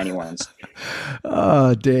do shiny ones.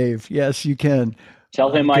 Dave, yes, you can.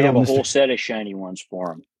 Tell him I have a whole set of shiny ones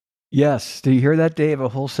for him. Yes, do you hear that, Dave? A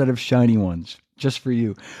whole set of shiny ones just for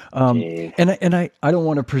you. And I don't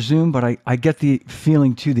want to presume, but I get the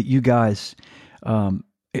feeling too that you guys,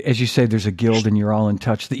 as you say, there's a guild and you're all in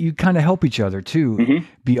touch, that you kind of help each other too,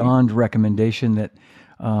 beyond recommendation, that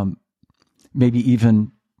maybe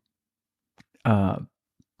even,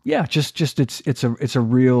 just it's a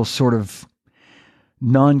real sort of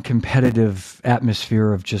non-competitive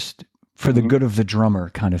atmosphere of just for the good of the drummer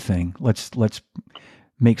kind of thing. Let's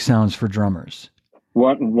make sounds for drummers.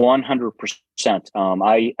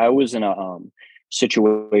 100%. I was in a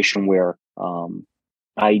situation where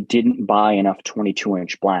I didn't buy enough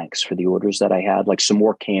 22-inch blanks for the orders that I had. Like, some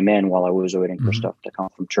more came in while I was waiting for stuff to come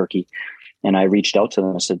from Turkey. And I reached out to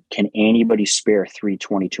them and said, can anybody spare 3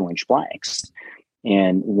 22-inch blanks?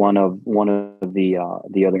 And one of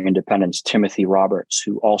the other independents, Timothy Roberts,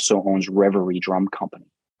 who also owns Reverie Drum Company.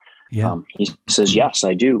 Yeah. He says, yes,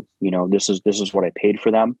 I do. This is what I paid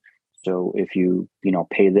for them. So if you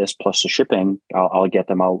pay this plus the shipping, I'll get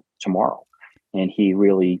them out tomorrow. And he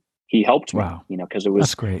helped me, because it was,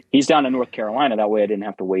 that's great. He's down in North Carolina. That way I didn't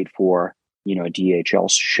have to wait for, a DHL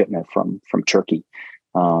shipment from Turkey.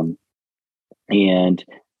 And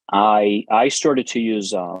I started to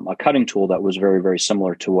use a cutting tool that was very, very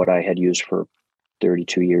similar to what I had used for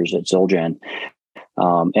 32 years at Zildjian.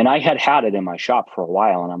 And I had it in my shop for a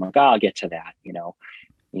while, and I'm like, I'll get to that,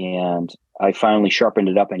 and I finally sharpened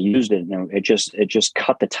it up and used it. And it just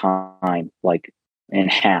cut the time like in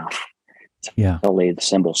half to lay the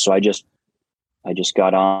cymbals. So I just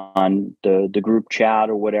got on the group chat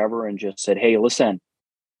or whatever and just said, hey, listen,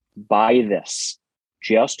 buy this.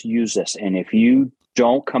 just use this. And if you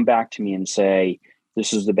don't come back to me and say,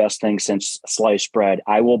 this is the best thing since sliced bread,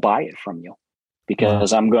 I will buy it from you,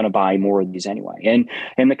 because I'm going to buy more of these anyway. And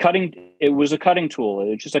the cutting, it was a cutting tool. It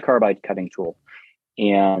was just a carbide cutting tool.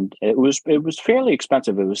 And it was fairly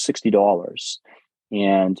expensive. It was $60.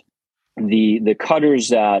 And the cutters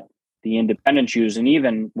that the independents use, and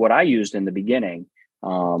even what I used in the beginning,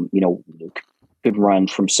 could run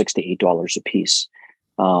from $6 to $8 a piece.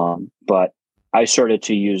 But I started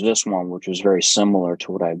to use this one, which was very similar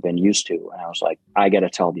to what I've been used to. And I was like, I got to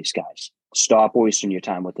tell these guys, stop wasting your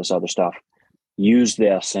time with this other stuff. Use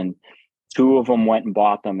this. And two of them went and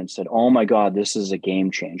bought them and said, oh my God, this is a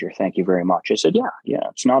game changer. Thank you very much. I said, yeah.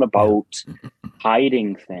 It's not about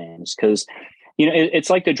hiding things, because, it's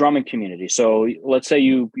like the drumming community. So let's say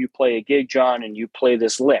you play a gig, John, and you play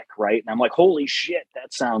this lick, right? And I'm like, holy shit,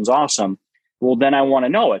 that sounds awesome. Well, then I want to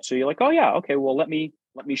know it. So you're like, oh yeah, okay, well, let me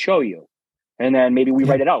show you. And then maybe we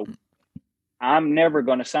write it out. I'm never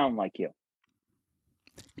going to sound like you.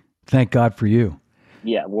 Thank God for you.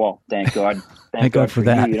 Yeah, well, thank God. Thank God for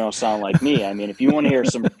that. You don't sound like me. I mean, if you want to hear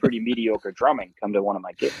some pretty mediocre drumming, come to one of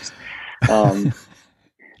my gigs.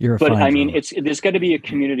 You're a but fine I mean, drummer. there's got to be a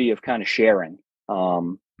community of kind of sharing,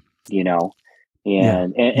 and I'll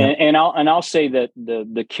say that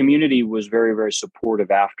the community was very, very supportive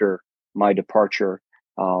after my departure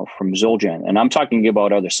from Zildjian, and I'm talking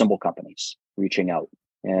about other cymbal companies reaching out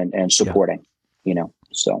and supporting,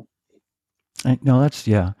 so. No, that's,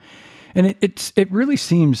 yeah. And it really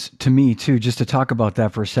seems to me too, just to talk about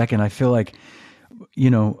that for a second, I feel like,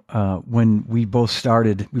 when we both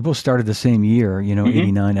started the same year,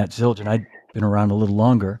 89 at Zildjian. I'd been around a little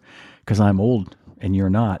longer because I'm old and you're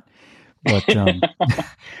not, but,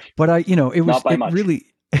 but it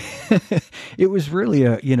was really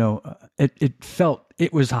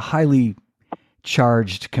it was a highly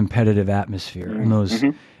charged competitive atmosphere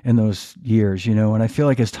in those years, and I feel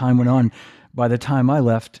like as time went on, by the time I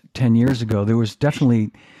left 10 years ago, there was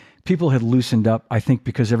definitely, people had loosened up, I think,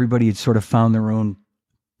 because everybody had sort of found their own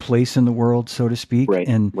place in the world, so to speak. Right.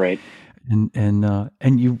 And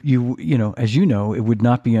you as you know, it would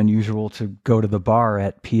not be unusual to go to the bar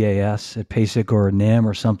at PAS, at PASIC or NAMM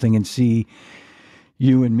or something, and see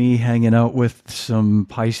you and me hanging out with some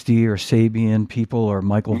Paiste or Sabian people, or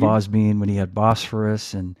Michael Vosbein when he had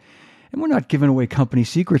Bosphorus. And we're not giving away company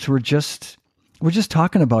secrets. We're just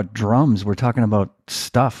talking about drums. We're talking about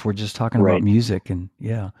stuff. We're just talking about music, and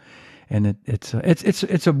it's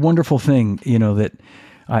a wonderful thing, that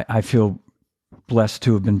I feel blessed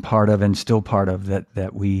to have been part of and still part of,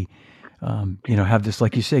 that we, have this,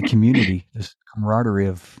 like you say, community, this camaraderie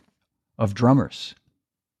of drummers.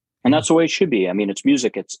 And that's the way it should be. I mean, it's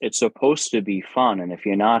music. It's supposed to be fun. And if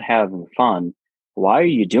you're not having fun, why are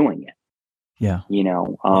you doing it? Yeah. Yeah,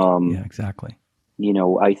 exactly.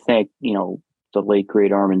 I think, the late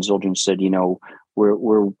great Armin Zildjian said,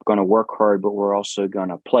 we're going to work hard, but we're also going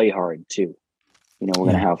to play hard too. We're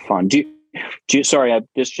going to have fun.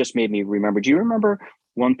 This just made me remember. Do you remember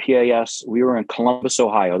when PAS, we were in Columbus,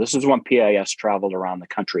 Ohio. This is when PAS traveled around the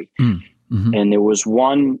country. Mm-hmm. And there was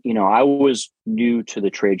one, I was new to the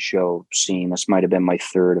trade show scene. This might've been my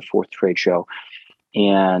third or fourth trade show.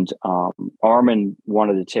 And Armin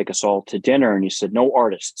wanted to take us all to dinner, and he said, no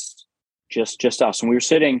artists. Just us. And we were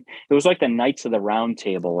sitting, it was like the Knights of the Round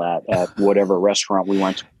Table at whatever restaurant we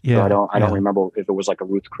went to. Yeah, I don't remember if it was like a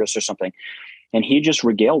Ruth Chris or something. And he just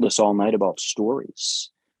regaled us all night about stories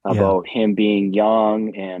about him being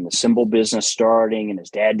young and the cymbal business starting, and his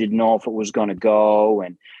dad didn't know if it was going to go,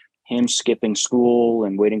 and him skipping school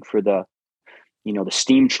and waiting for the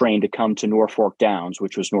steam train to come to Norfolk Downs,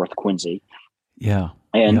 which was North Quincy. Yeah.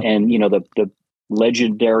 And the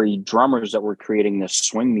legendary drummers that were creating this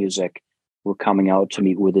swing music were coming out to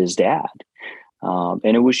meet with his dad.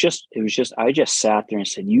 And it was just, I just sat there and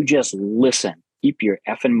said, you just listen, keep your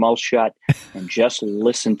effing mouth shut and just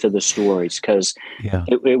listen to the stories. Cause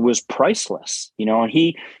it was priceless, and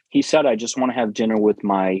he said, I just want to have dinner with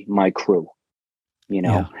my crew,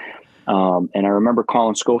 and I remember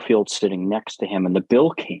Colin Schofield sitting next to him, and the bill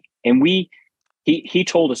came, and he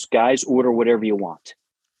told us, guys, order whatever you want.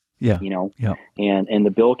 Yeah. And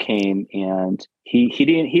the bill came, and he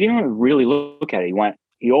didn't really look at it.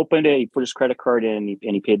 He opened it, he put his credit card in,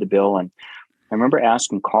 and he paid the bill. And I remember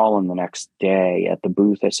asking Colin the next day at the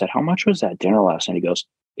booth, I said, how much was that dinner last night? He goes,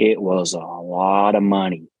 it was a lot of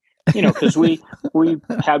money, cause we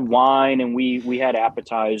had wine, and we had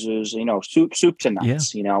appetizers, soup to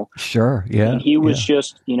nuts, Sure. Yeah. And he was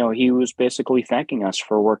just, he was basically thanking us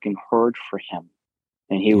for working hard for him.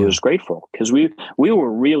 And he was grateful, because we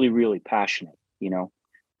were really, really passionate,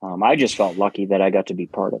 I just felt lucky that I got to be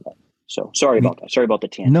part of it. So sorry about that. Sorry about the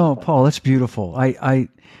tangent. No, Paul, that's beautiful.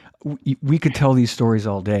 We could tell these stories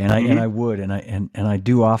all day, and I would, and I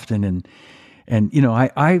do often, and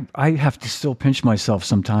I have to still pinch myself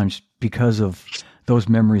sometimes because of those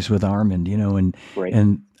memories with Armand, and right.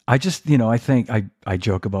 and I just, I think I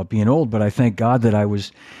joke about being old, but I thank God that I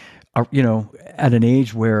was, at an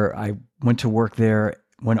age where I went to work there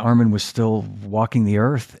when Armand was still walking the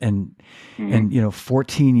earth, and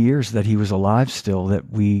 14 years that he was alive still,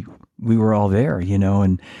 that we were all there,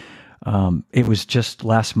 and it was just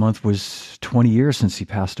last month was 20 years since he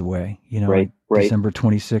passed away, right. December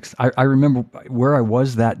 26th. I remember where I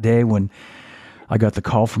was that day when I got the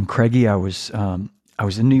call from Craigie. I was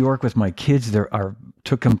in New York with my kids.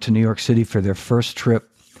 Took them to New York City for their first trip.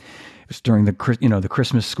 It was during the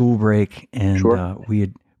Christmas school break, and sure.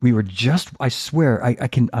 we were just, I swear,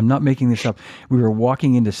 I'm not making this up. We were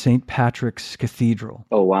walking into St. Patrick's Cathedral.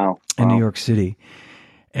 Oh, wow. In New York City.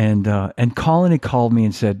 And Colin had called me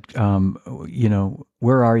and said,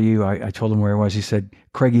 where are you? I told him where I was. He said,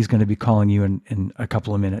 Craigie's going to be calling you in a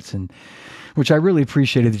couple of minutes. And which I really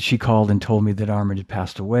appreciated that she called and told me that Armand had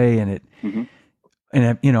passed away. And it,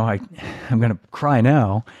 and I'm going to cry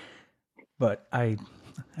now, but I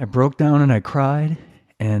broke down and I cried,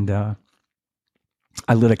 and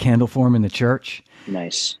I lit a candle for him in the church.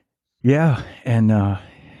 Nice. Yeah. And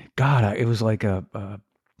God, it was like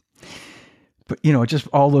but just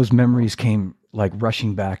all those memories came like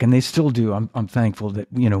rushing back, and they still do. I'm thankful that,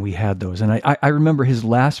 we had those. And I remember his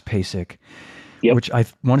last PASIC, which I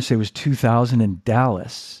want to say was 2000 in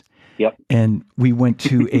Dallas. Yep. And we went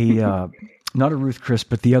to a, not a Ruth Chris,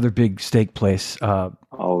 but the other big steak place. Oh,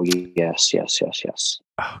 yes.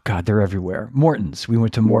 Oh God, they're everywhere. Morton's. We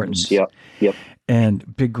went to Morton's. Yep.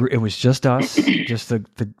 And it was just us, just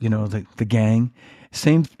the gang.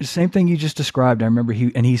 Same thing you just described. I remember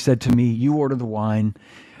he said to me, "You order the wine.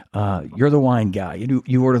 You're the wine guy.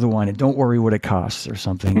 You order the wine, and don't worry what it costs or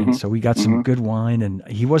something." And so we got some good wine, and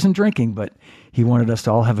he wasn't drinking, but he wanted us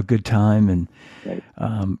to all have a good time, and right.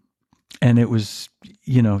 And it was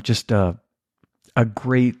just a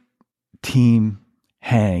great team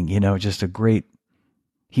hang. Just a great.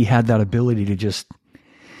 He had that ability to just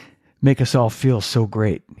make us all feel so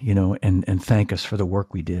great, and thank us for the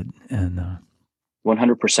work we did, and.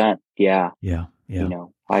 100%. Yeah.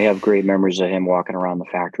 I have great memories of him walking around the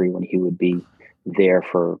factory when he would be there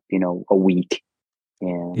for, a week,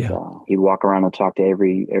 and he'd walk around and talk to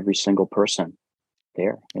every single person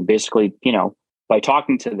there. And basically, by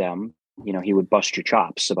talking to them, he would bust your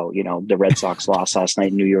chops about, the Red Sox lost last night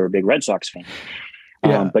and knew you were a big Red Sox fan.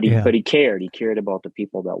 But he cared about the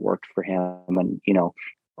people that worked for him. And,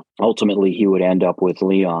 ultimately he would end up with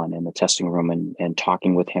Leon in the testing room and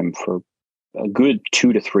talking with him for a good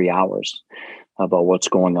 2 to 3 hours about what's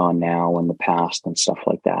going on now and the past and stuff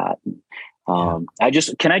like that.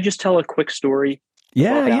 Can I just tell a quick story?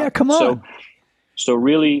 Yeah. Come on. So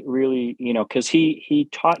really, cause he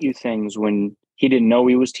taught you things when he didn't know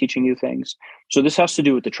he was teaching you things. So this has to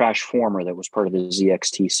do with the Trash Former that was part of the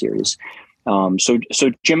ZXT series. So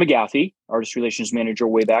Jim McGathy, artist relations manager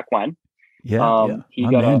way back when, he got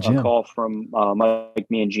a call from Mike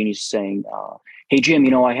Mangini saying, "Hey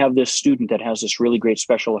Jim, I have this student that has this really great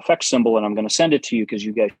special effects symbol, and I'm going to send it to you because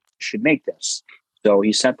you guys should make this." So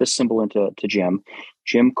he sent this symbol to Jim.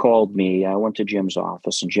 Jim called me. I went to Jim's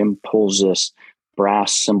office, and Jim pulls this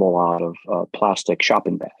brass symbol out of a plastic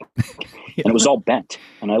shopping bag, and it was all bent.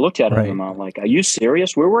 And I looked at it and I'm like, "Are you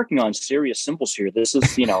serious? We're working on serious symbols here. This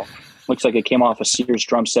is, looks like it came off a Sears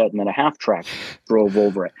drum set and then a half track drove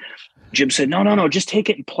over it." Jim said, no, just take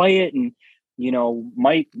it and play it. And,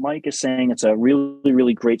 Mike is saying it's a really,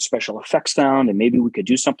 really great special effects sound, and maybe we could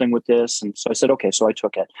do something with this. And so I said, okay. So I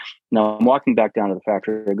took it. Now I'm walking back down to the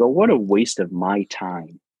factory. I go, what a waste of my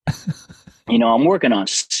time. I'm working on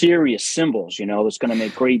serious symbols, that's going to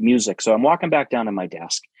make great music. So I'm walking back down to my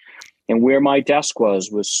desk, and where my desk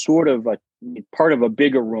was sort of a part of a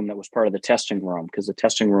bigger room that was part of the testing room. Because the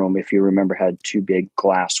testing room, if you remember, had 2 big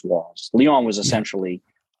glass walls. Leon was essentially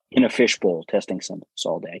in a fishbowl testing symbols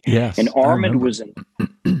all day. Yes, and Armand was in.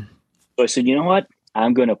 So I said, you know what?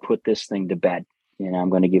 I'm going to put this thing to bed, and I'm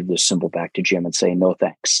going to give this symbol back to Jim and say, no,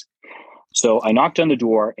 thanks. So I knocked on the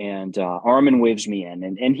door, and Armand waves me in,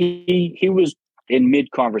 and he was in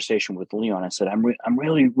mid conversation with Leon. I said, I'm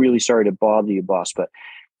really, really sorry to bother you, boss, but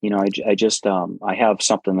I just I have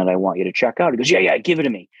something that I want you to check out. He goes, yeah, give it to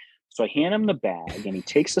me. So I hand him the bag, and he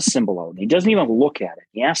takes the symbol out, and he doesn't even look at it.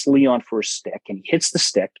 He asks Leon for a stick, and he hits the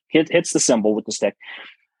stick, hits the symbol with the stick,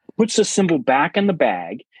 puts the symbol back in the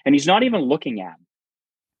bag, and he's not even looking at him.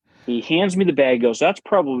 He hands me the bag, goes, "That's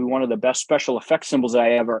probably one of the best special effects symbols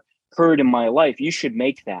I ever heard in my life. You should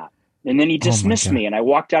make that." And then he dismissed me, and I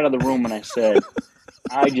walked out of the room and I said,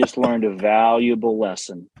 I just learned a valuable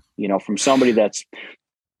lesson, from somebody that's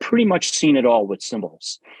pretty much seen it all with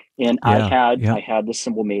cymbals. And I had the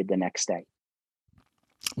cymbal made the next day.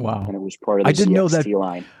 Wow. And it was part of the I didn't know that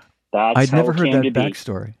line. That's I'd how never it heard came that to be.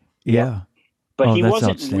 backstory. Yeah. But he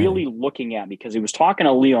wasn't really looking at me because he was talking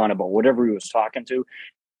to Leon about whatever he was talking to.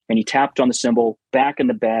 And he tapped on the cymbal back in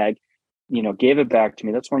the bag, gave it back to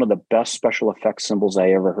me. That's one of the best special effects cymbals I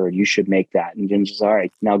ever heard. You should make that. And then just, all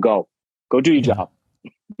right, now go do your job.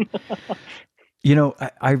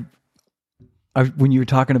 I when you were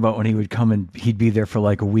talking about when he would come and he'd be there for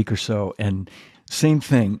like a week or so, and same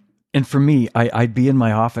thing. And for me, I'd be in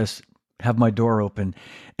my office, have my door open,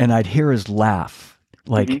 and I'd hear his laugh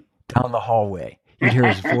like down the hallway. You'd hear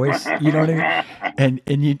his voice, you know what I mean?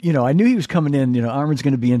 And I knew he was coming in, Armin's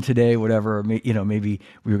going to be in today, whatever, or maybe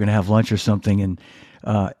we were going to have lunch or something. And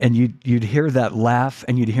you'd hear that laugh,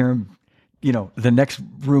 and you'd hear him, the next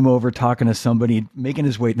room over talking to somebody, making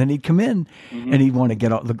his way. And then he'd come in and he'd want to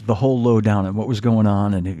get all, the whole lowdown on what was going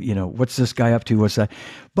on. And, what's this guy up to? What's that?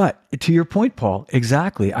 But to your point, Paul,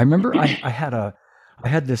 exactly. I remember I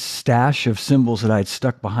had this stash of cymbals that I had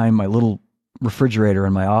stuck behind my little refrigerator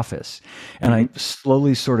in my office. And I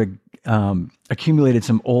slowly sort of accumulated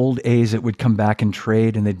some old A's that would come back in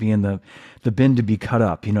trade, and they'd be in the bin to be cut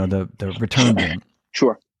up, the return bin.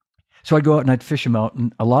 Sure. So I'd go out and I'd fish them out,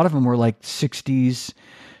 and a lot of them were like 60s,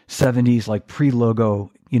 70s, like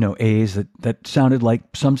pre-logo, A's that sounded like,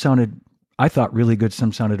 some sounded, I thought, really good,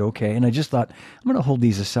 some sounded okay. And I just thought, I'm going to hold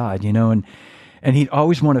these aside, and he'd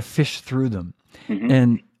always want to fish through them.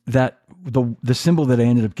 And that the cymbal that I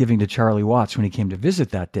ended up giving to Charlie Watts when he came to visit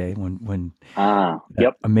that day, when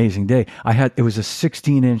amazing day, it was a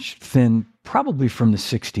 16-inch thin, probably from the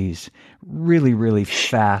 60s, really, really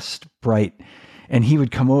fast, bright. And he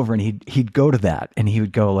would come over and he'd go to that, and he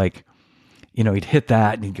would go like, he'd hit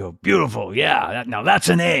that and he'd go, beautiful. Yeah. Now that's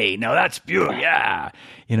an A. Now that's beautiful. Yeah.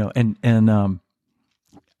 He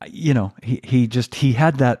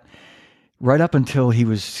had that right up until he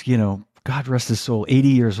was, God rest his soul, 80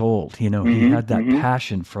 years old. He had that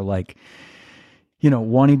passion for like,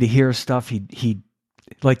 wanting to hear stuff. He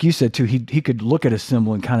like you said too, he could look at a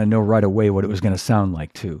cymbal and kind of know right away what it was going to sound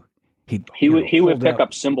like too. He would pick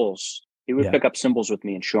up cymbals. He would pick up cymbals with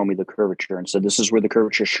me and show me the curvature and said, this is where the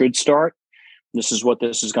curvature should start. This is what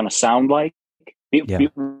this is going to sound like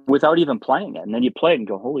without even playing it. And then you play it and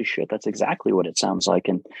go, holy shit, that's exactly what it sounds like.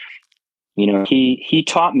 And, he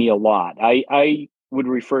taught me a lot. I would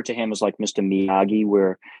refer to him as like Mr. Miyagi,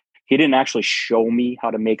 where he didn't actually show me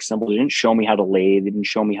how to make cymbals. He didn't show me how to lathe. He didn't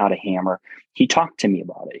show me how to hammer. He talked to me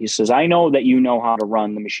about it. He says, I know that you know how to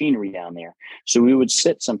run the machinery down there. So we would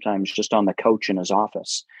sit sometimes just on the couch in his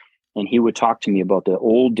office, and he would talk to me about the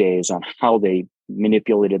old days on how they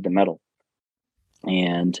manipulated the metal.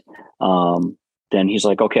 And then he's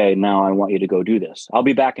like, okay, now I want you to go do this. I'll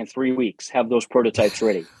be back in 3 weeks. Have those prototypes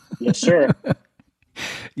ready. Yes, sir.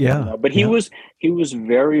 Yeah. But he was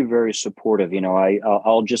very, very supportive.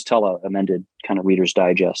 I'll just tell a amended kind of Reader's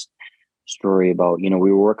Digest story about, we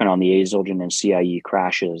were working on the A Zildjian and CIE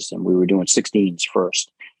crashes, and we were doing 16s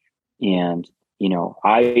first. And,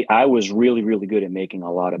 I was really, really good at making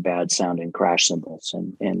a lot of bad sounding crash cymbals.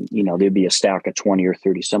 And there'd be a stack of 20 or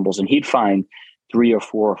 30 cymbals, and he'd find 3 or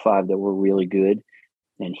 4 or 5 that were really good.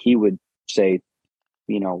 And he would say,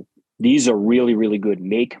 these are really, really good.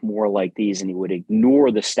 Make more like these. And he would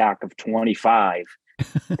ignore the stack of 25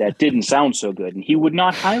 that didn't sound so good. And he would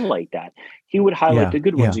not highlight that. He would highlight the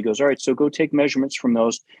good ones. He goes, all right, so go take measurements from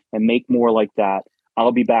those and make more like that.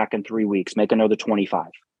 I'll be back in 3 weeks. Make another 25.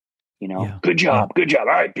 Good job. Good job.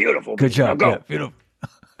 All right. Beautiful. Good job. Go. Yeah, beautiful.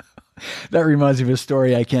 That reminds me of a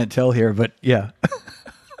story I can't tell here, but yeah.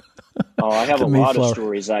 Oh, I have a lot of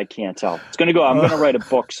stories I can't tell. I'm going to write a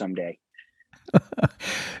book someday.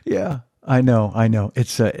 Yeah, I know.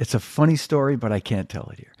 It's a funny story, but I can't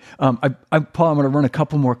tell it here. Paul, I'm going to run a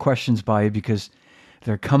couple more questions by you because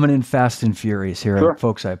they're coming in fast and furious here. Sure.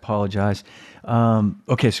 Folks, I apologize.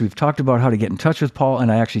 Okay, so we've talked about how to get in touch with Paul,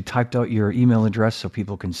 and I actually typed out your email address so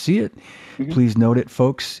people can see it. Please note it,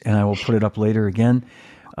 folks, and I will put it up later again.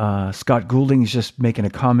 Scott Goulding is just making a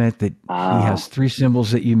comment that he has 3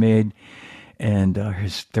 cymbals that you made, and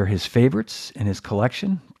they're his favorites in his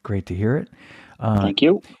collection. Great to hear it. Thank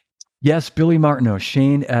you. Yes, Billy Martineau,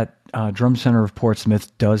 Shane at Drum Center of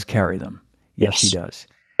Portsmouth does carry them. Yes, he does.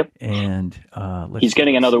 Yep. And he's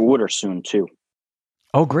getting another Wooder soon too.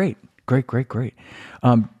 Oh, great.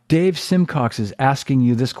 Dave Simcox is asking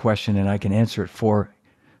you this question, and I can answer it for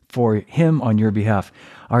him on your behalf.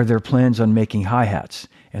 Are there plans on making hi-hats?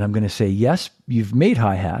 And I'm going to say, yes, you've made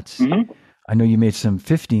hi-hats. I know you made some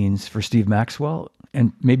 15s for Steve Maxwell,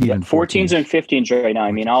 and maybe even 14s and 15s right now.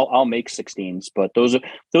 I mean, I'll make 16s, but those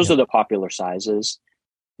are the popular sizes.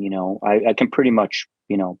 I can pretty much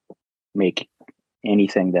make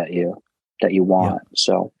anything that you want.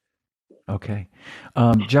 So. Okay.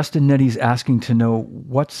 Justin Netty's asking to know,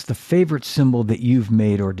 what's the favorite cymbal that you've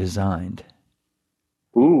made or designed?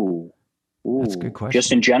 Ooh. That's a good question.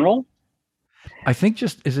 Just in general? I think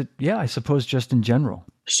I suppose just in general.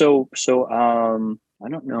 So I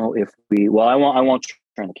don't know if I won't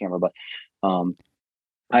turn the camera, but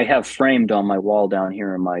I have framed on my wall down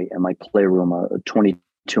here in my playroom a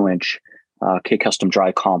 22-inch K-Custom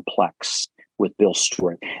Dry Complex with Bill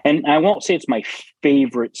Stewart. And I won't say it's my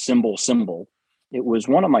favorite cymbal. It was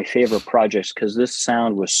one of my favorite projects because this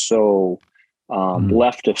sound was so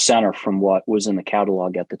left of center from what was in the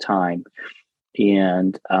catalog at the time.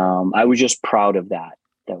 And I was just proud of that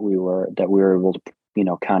we were able to,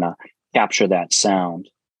 kind of capture that sound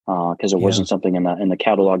because it wasn't something in the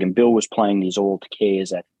catalog. And Bill was playing these old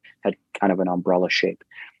Ks that had kind of an umbrella shape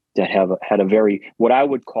that had a very, what I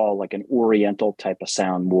would call like an Oriental type of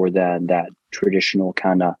sound more than that traditional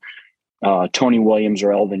kind of Tony Williams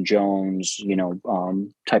or Elvin Jones,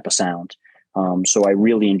 type of sound. So I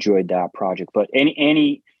really enjoyed that project. But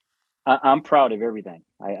I'm proud of everything.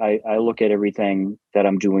 I look at everything that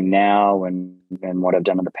I'm doing now and what I've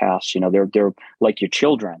done in the past. They're like your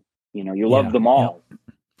children. You love them all. Yep.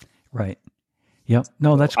 Right. Yep.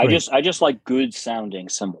 No, that's great. I just like good sounding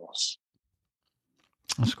cymbals.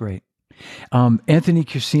 That's great. Anthony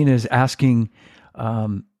Cusina is asking.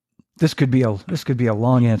 This could be a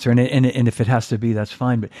long answer, and if it has to be, that's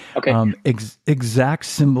fine. But okay. Exact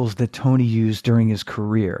cymbals that Tony used during his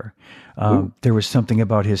career. There was something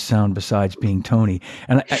about his sound besides being Tony,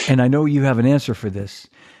 and I know you have an answer for this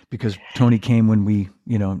because Tony came when we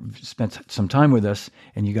spent some time with us,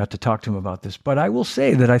 and you got to talk to him about this. But I will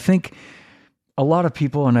say that I think a lot of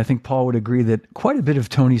people, and I think Paul would agree, that quite a bit of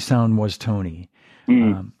Tony's sound was Tony.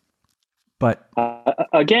 But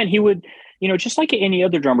again, he would. Just like any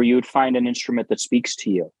other drummer, you would find an instrument that speaks to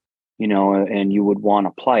you, and you would want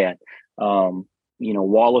to play it.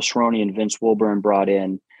 Wallace Roney and Vince Wilburn brought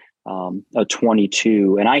in a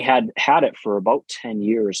 22, and I had it for about 10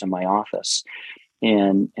 years in my office.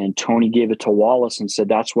 And Tony gave it to Wallace and said,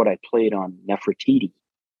 that's what I played on Nefertiti.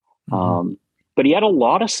 Mm-hmm. But he had a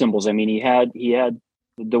lot of cymbals. I mean, he had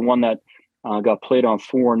the one that got played on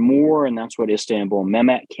Four and More, and that's what Istanbul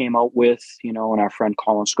Mehmet came out with, and our friend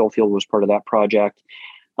Colin Schofield was part of that project.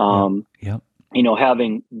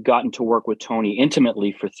 Having gotten to work with Tony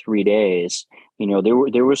intimately for 3 days,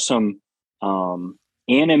 there was some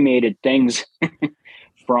animated things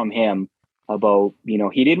from him about,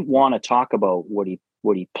 he didn't want to talk about what he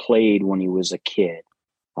played when he was a kid.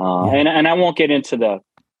 And I won't get into the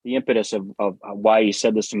impetus of why he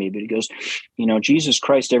said this to me, but he goes, Jesus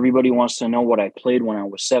Christ, everybody wants to know what I played when I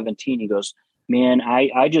was 17. He goes, man,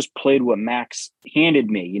 I just played what Max handed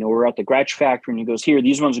me. We're at the Gratch factory, and he goes, here,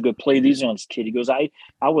 these ones are good. Play these ones, kid. He goes, I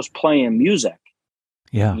was playing music.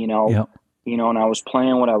 Yeah. And I was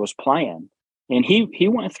playing what I was playing. And he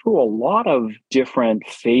went through a lot of different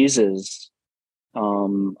phases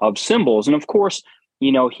of cymbals. And of course, he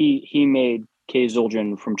made Kay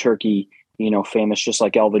Zuljan from Turkey, famous, just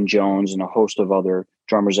like Elvin Jones and a host of other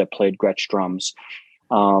drummers that played Gretsch drums.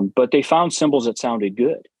 But they found cymbals that sounded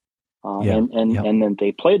good. And then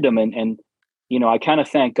they played them. And I kind of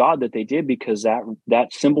thank God that they did, because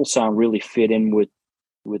that cymbal sound really fit in with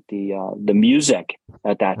the music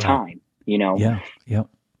at that time,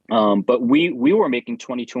 But we were making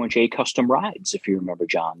 22-inch A-Custom rides, if you remember,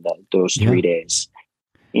 John, those 3 days.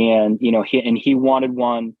 And, he wanted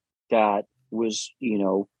one that was,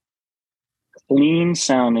 clean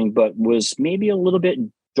sounding, but was maybe a little bit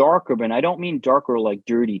darker. But I don't mean darker like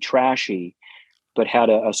dirty, trashy, but had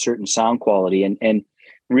a certain sound quality. And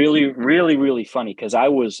really, really, really funny, because I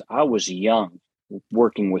was young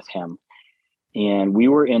working with him, and we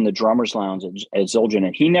were in the drummer's lounge at Zuljan,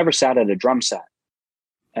 and he never sat at a drum set.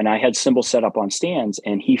 And I had cymbals set up on stands,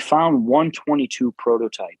 and he found 122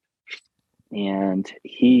 prototype, and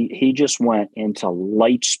he just went into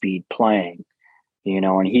light speed playing.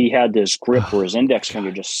 And he had this grip where his index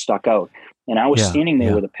finger just stuck out. And I was standing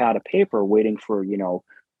there with a pad of paper waiting for,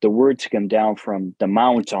 the word to come down from the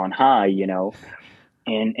mount on high,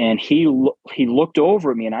 and he looked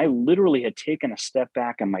over at me, and I literally had taken a step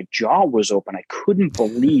back, and my jaw was open. I couldn't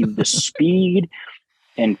believe the speed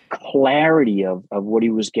and clarity of what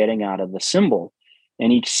he was getting out of the cymbal.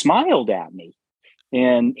 And he smiled at me,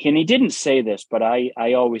 and he didn't say this, but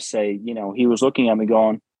I always say, he was looking at me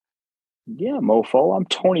going, yeah, mofo, I'm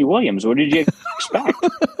Tony Williams. What did you expect?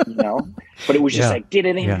 But it was just like, ding,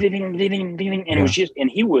 ding, ding, ding, ding. And it was just, and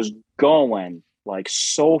he was going like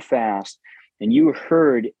so fast, and you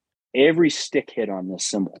heard every stick hit on this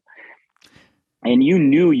cymbal. And you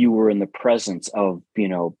knew you were in the presence of,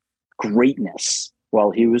 greatness while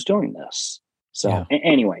he was doing this. So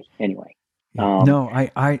anyway. No,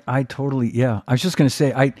 I totally, I was just going to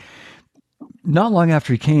say, not long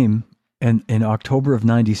after he came, and in October of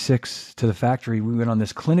 '96 to the factory, we went on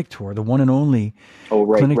this clinic tour, the one and only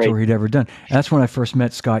clinic tour he'd ever done. And that's when I first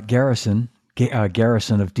met Scott Garrison of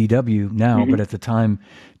DW now, but at the time,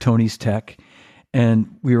 Tony's Tech.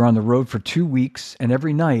 And we were on the road for 2 weeks, and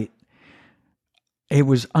every night, it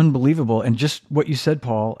was unbelievable. And just what you said,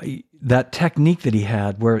 Paul, that technique that he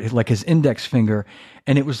had, where like his index finger,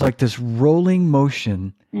 and it was like this rolling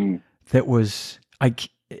motion that was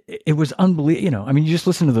it was unbelievable. I mean, you just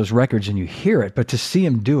listen to those records and you hear it, but to see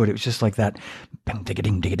him do it, it was just like that. Effortless.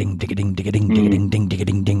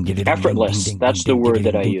 That's the word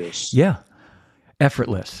that I use. Yeah.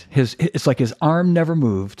 Effortless. It's like his arm never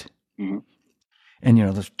moved. Mm-hmm. And,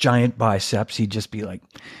 those giant biceps, he'd just be like,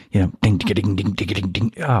 ding, ding, ding, ding, ding,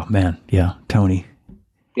 ding. Oh, man. Yeah. Tony.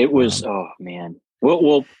 It was, oh, man.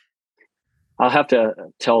 Well, I'll have to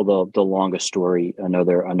tell the longest story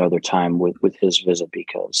another time with his visit,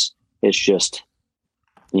 because it's just,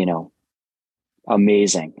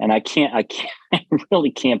 amazing. And I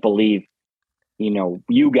really can't believe,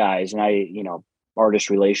 you guys and I,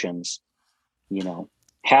 artist relations,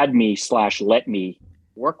 had me / let me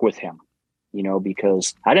work with him,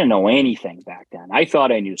 because I didn't know anything back then. I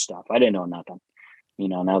thought I knew stuff. I didn't know nothing,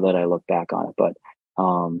 now that I look back on it, but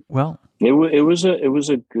it was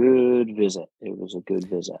a good visit. It was a good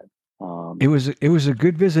visit. It was a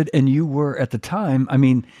good visit. And you were at the time, I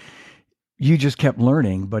mean, you just kept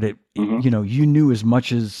learning, but you knew as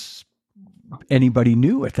much as anybody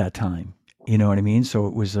knew at that time. You know what I mean? So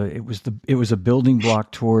it was a building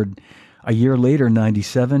block toward a year later,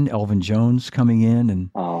 97, Elvin Jones coming in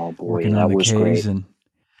and working on the K's, great. And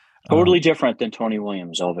totally different than Tony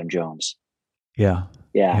Williams, Elvin Jones. Yeah.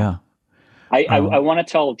 I want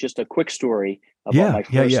to tell just a quick story about my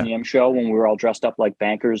first NAMM show when we were all dressed up like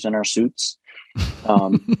bankers in our suits.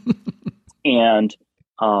 And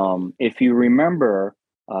if you remember,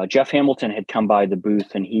 Jeff Hamilton had come by the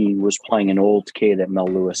booth and he was playing an old K that Mel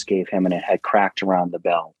Lewis gave him, and it had cracked around the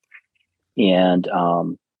bell. And,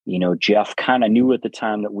 Jeff kind of knew at the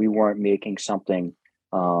time that we weren't making something.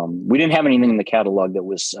 We didn't have anything in the catalog that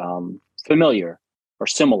was familiar or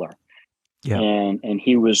similar. Yeah. And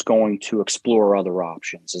he was going to explore other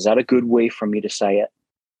options. Is that a good way for me to say it?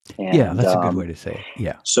 And, yeah, that's a good way to say it.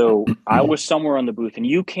 Yeah. So I was somewhere on the booth and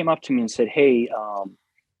you came up to me and said, hey,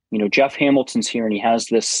 Jeff Hamilton's here and he has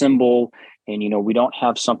this cymbal and, we don't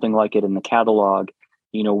have something like it in the catalog.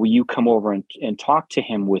 Will you come over and talk to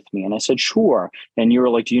him with me? And I said, sure. And you were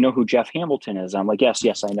like, do you know who Jeff Hamilton is? I'm like, yes,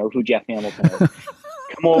 I know who Jeff Hamilton is.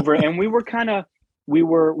 Come over. And we were we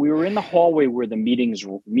were in the hallway where the meeting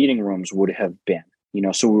rooms would have been,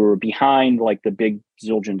 so we were behind like the big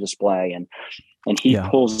Zildjian display, and he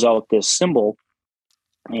pulls out this cymbal,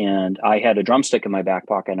 and I had a drumstick in my back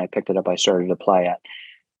pocket and I picked it up. I started to play it,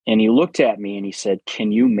 and he looked at me and he said,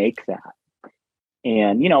 can you make that?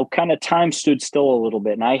 And, kind of time stood still a little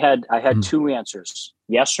bit. And I had two answers,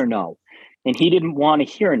 yes or no. And he didn't want to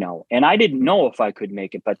hear no. And I didn't know if I could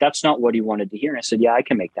make it, but that's not what he wanted to hear. And I said, yeah, I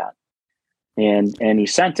can make that. And he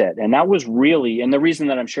sent it. And that was really, and the reason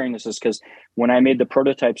that I'm sharing this is because when I made the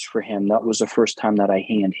prototypes for him, that was the first time that I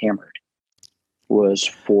hand hammered was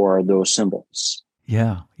for those cymbals.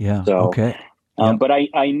 Yeah. So, okay. But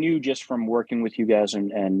I knew just from working with you guys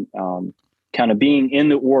and kind of being in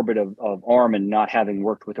the orbit of Armin, not having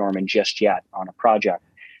worked with Armin just yet on a project,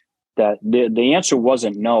 that the answer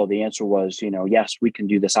wasn't no. The answer was, yes, we can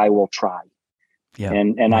do this. I will try. Yeah.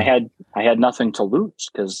 And I had nothing to lose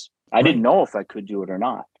because I didn't know if I could do it or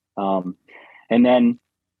not. And then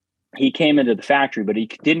he came into the factory, but he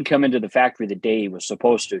didn't come into the factory the day he was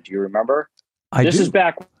supposed to. Do you remember? This is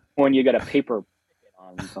back when you got a paper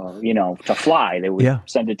on, to fly. They would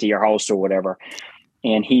send it to your house or whatever.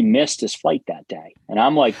 And he missed his flight that day. And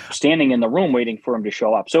I'm like standing in the room waiting for him to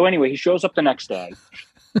show up. So anyway, he shows up the next day.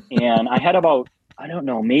 And I had about, I don't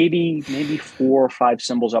know, maybe 4 or 5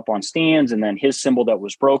 cymbals up on stands, and then his cymbal that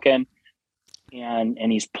was broken.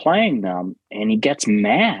 And he's playing them and he gets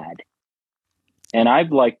mad. And I'm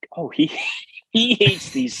like, oh, he hates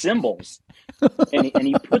these cymbals. and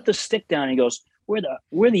he put the stick down and he goes,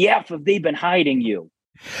 where the F have they been hiding you?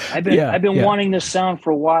 I've been wanting this sound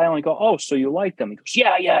for a while. And I go, oh, so you like them? He goes,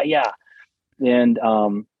 yeah. And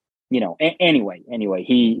anyway,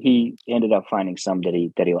 he ended up finding some that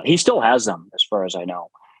he still has them, as far as I know.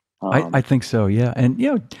 I think so, yeah. And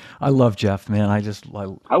I love Jeff, man. I was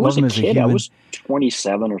love him a as kid. a human. I was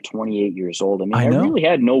 27 or 28 years old. I mean, I really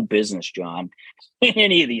had no business, John, in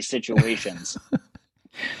any of these situations.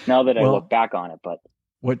 Now that I look back on it, but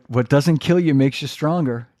what doesn't kill you makes you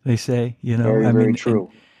stronger, they say. Very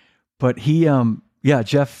true. But he,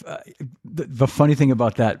 Jeff. The funny thing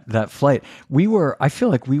about that flight, I feel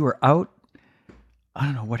like we were out. I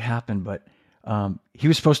don't know what happened, but he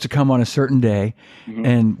was supposed to come on a certain day,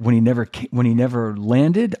 and when he never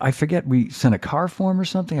landed, I forget, we sent a car for him or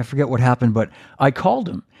something. I forget what happened, but I called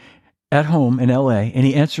him at home in LA, and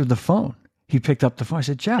he answered the phone. He picked up the phone. I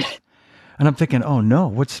said, Jeff, and I'm thinking, oh no,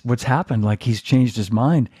 what's happened? Like he's changed his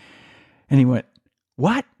mind. And he went,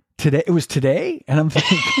 what? Today? It was today? And I'm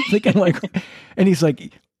thinking like, and he's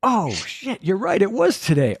like, oh shit, you're right. It was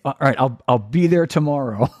today. All right, I'll be there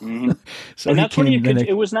tomorrow. So and that's when you could.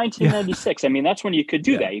 It was 1996. I mean, that's when you could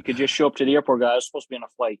do that. You could just show up to the airport. I was supposed to be on a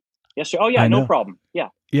flight yesterday. Oh yeah, no problem. Yeah.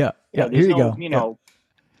 Here you go.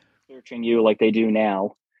 Searching you like they do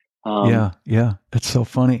now. Yeah. That's so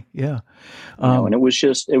funny. Yeah. And it was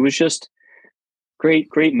just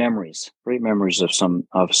great memories. Great memories of some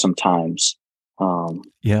times.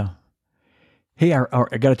 Yeah. Hey, I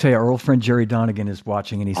got to tell you, our old friend Jerry Donegan is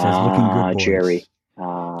watching, and he says, "Looking good, boys."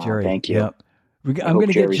 Jerry, thank you. Yep. I'm going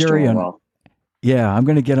to get Jerry on. Well. Yeah, I'm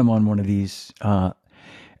going to get him on one of these, and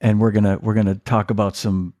we're gonna talk about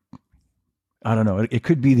some. I don't know. It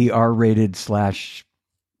could be the R-rated /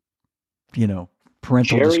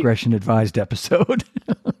 parental discretion advised episode.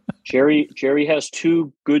 Jerry has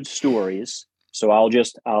two good stories, so I'll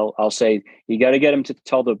say you got to get him to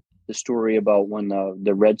tell the story about when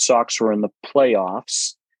the Red Sox were in the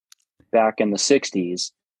playoffs back in the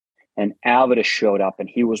 60s, and Avidus showed up and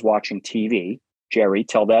he was watching TV. Jerry,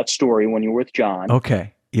 tell that story when you're with John.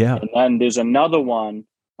 Okay. Yeah. And then there's another one.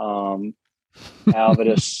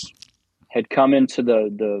 Avidus had come into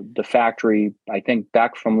the factory, I think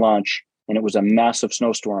back from lunch, and it was a massive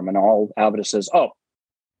snowstorm, and all Avidus says, "Oh,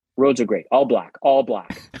 roads are great. All black.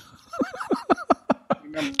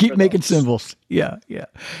 Keep making symbols. Yeah.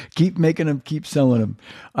 Keep making them, keep selling them.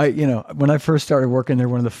 When I first started working there,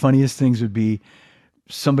 one of the funniest things would be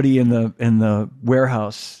somebody in the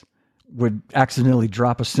warehouse would accidentally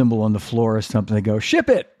drop a symbol on the floor or something. They go, ship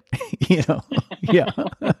it. Yeah. Yeah.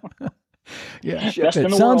 Ship Best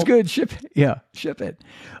it. Sounds good. Ship it. Yeah. Ship it.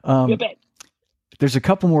 Ship it. There's a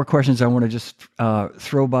couple more questions I want to just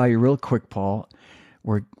throw by you real quick, Paul.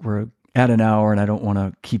 We're at an hour, and I don't want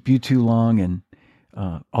to keep you too long. And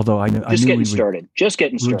although I knew just getting started.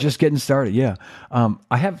 We're just getting started. Yeah.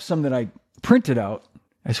 I have some that I printed out.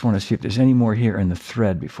 I just want to see if there's any more here in the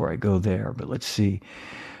thread before I go there. But let's see.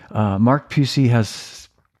 Mark Pusey has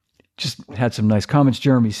just had some nice comments.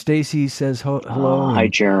 Jeremy Stacy says hello. Hi,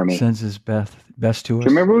 Jeremy. Sends his best to us. Do you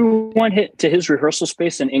remember we went to his rehearsal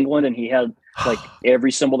space in England, and he had like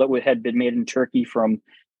every symbol that had been made in Turkey from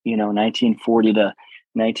 1940 to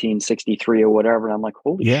 1963 or whatever. And I'm like,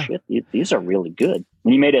 holy shit, these are really good.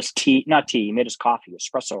 And he made us he made us coffee,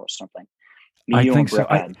 espresso or something. I think so.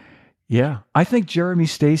 I think Jeremy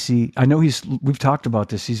Stacy, I know we've talked about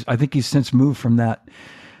this. I think he's since moved from that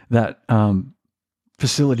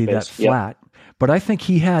facility, that flat, but I think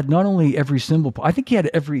he had not only every symbol, I think he had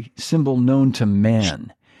every symbol known to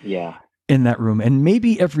man. Yeah. In that room, and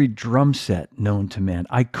maybe every drum set known to man.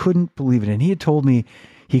 I couldn't believe it. And he had told me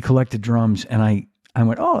he collected drums, and I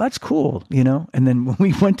went, oh, that's cool, And then when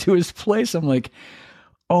we went to his place, I'm like,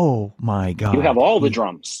 oh my God. You have all the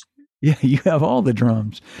drums. Yeah, you have all the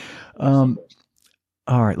drums. All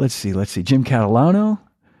right, let's see. Jim Catalano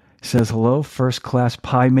says hello, first class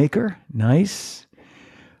pie maker. Nice.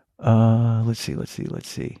 Let's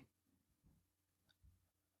see.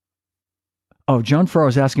 Oh, John Farrar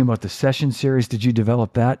was asking about the session series. Did you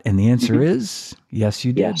develop that? And the answer is yes,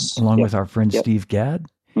 you did, along with our friend Steve Gadd.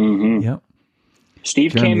 Mm-hmm. Yep.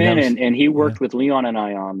 Steve came in and he worked with Leon and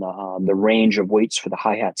I on the range of weights for the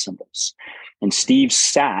hi-hat cymbals. And Steve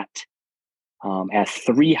sat at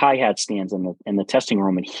 3 hi-hat stands in the testing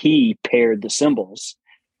room, and he paired the cymbals.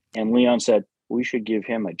 And Leon said, we should give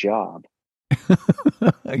him a job.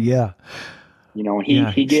 Yeah.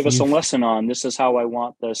 And he gave us a lesson on, this is how I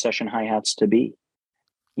want the session hi-hats to be.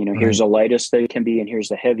 Here's the lightest they can be, and here's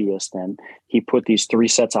the heaviest. And he put these 3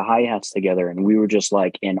 sets of hi-hats together, and we were just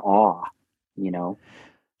like in awe,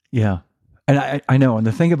 Yeah. And I know. And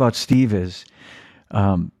the thing about Steve is,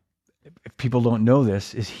 if people don't know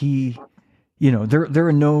this, is he, there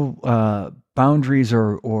are no boundaries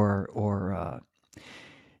or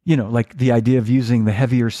like the idea of using the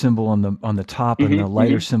heavier cymbal on the top and the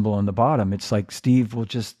lighter cymbal on the bottom. It's like Steve will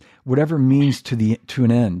just whatever means to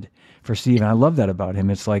an end for Steve. And I love that about him.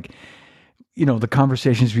 It's like, the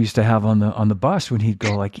conversations we used to have on the bus when he'd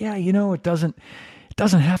go like, yeah, it doesn't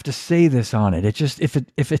have to say this on it. It just if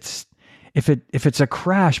it's a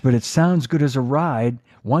crash, but it sounds good as a ride,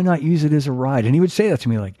 why not use it as a ride? And he would say that to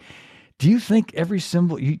me like, do you think every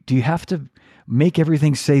cymbal do you have to make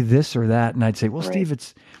everything say this or that? And I'd say, well, Steve,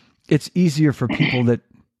 it's easier for people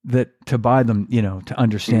that to buy them, to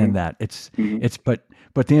understand that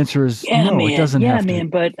but the answer is no, man. It doesn't have to. Yeah, man.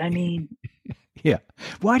 But I mean, yeah.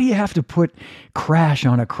 Why do you have to put crash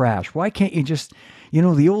on a crash? Why can't you just,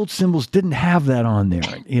 the old cymbals didn't have that on there,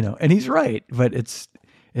 and he's right, but it's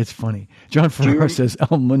funny. John Ferraro says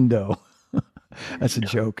El Mundo. That's a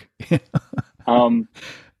joke.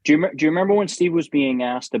 Do you remember when Steve was being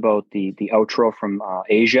asked about the outro from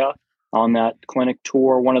Asia on that clinic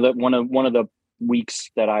tour? One of the weeks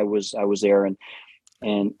that I was there, and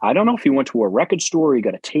I don't know if he went to a record store, he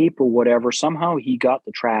got a tape or whatever. Somehow he got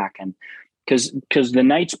the track, and because the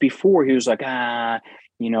nights before he was like, that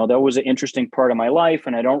was an interesting part of my life,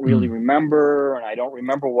 and I don't really remember, and I don't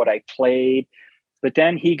remember what I played. But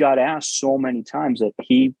then he got asked so many times that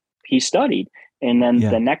he studied, and then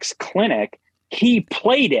the next clinic he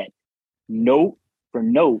played it note for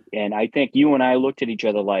note, and I think you and I looked at each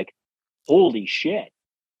other like, holy shit,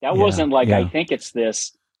 that wasn't like I think it's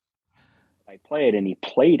this. I play it, and he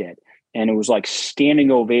played it, and it was like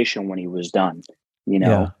standing ovation when he was done.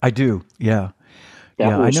 Yeah, I do. Yeah,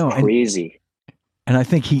 that was crazy. And I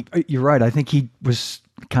think you're right. I think he was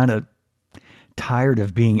kind of tired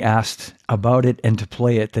of being asked about it and to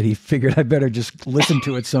play it, that he figured I better just listen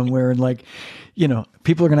to it somewhere. And like,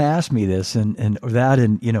 people are going to ask me this and that,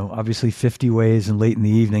 and, obviously 50 Ways and Late in the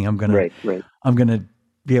Evening, I'm going to, I'm going to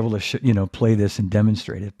be able to, play this and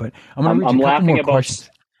demonstrate it. But I'm laughing about questions.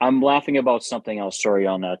 I'm laughing about something else. Sorry,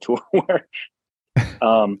 on that tour where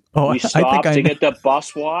we stopped to get the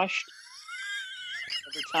bus washed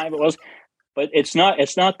every time it was. But it's not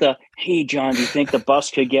the, hey, John, do you think the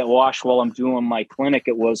bus could get washed while I'm doing my clinic?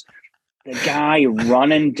 It was the guy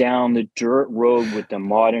running down the dirt road with the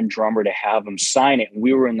Modern Drummer to have him sign it.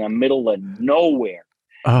 We were in the middle of nowhere.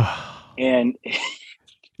 And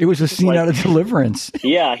it was a scene out of Deliverance.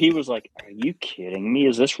 Yeah. He was like, are you kidding me?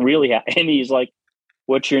 Is this really And he's like,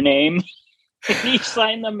 what's your name? And he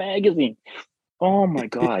signed the magazine. Oh my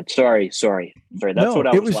God. Sorry. That's what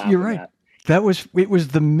I was laughing you're right. at. It was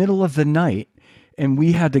the middle of the night, and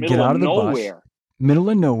we had to get out of the bus. Middle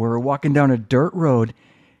of nowhere. We're walking down a dirt road.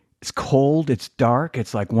 It's cold. It's dark.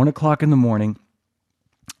 It's like 1:00 in the morning.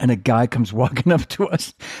 And a guy comes walking up to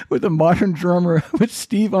us with a Modern Drummer with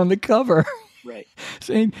Steve on the cover. Right.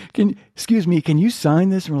 Saying, excuse me, can you sign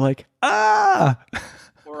this? And we're like,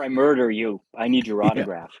 Or I murder you. I need your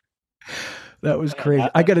autograph. Yeah. That was crazy.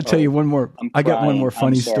 I got to tell you one more. I got one more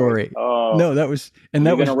funny story. Oh, no, that was, and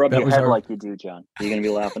that was going to rub your head like you do, John. You're going to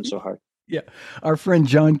be laughing so hard. Yeah, our friend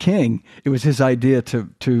John King. It was his idea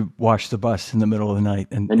to wash the bus in the middle of the night,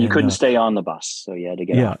 and you couldn't stay on the bus, so you had to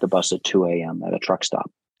get off the bus at 2 a.m. at a truck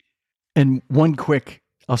stop. And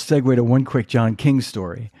I'll segue to one quick John King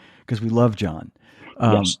story because we love John.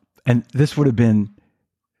 Yes. And this would have been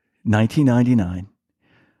 1999.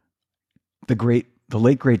 The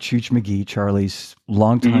late, great Chooch McGee, Charlie's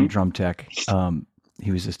longtime drum tech, he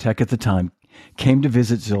was his tech at the time, came to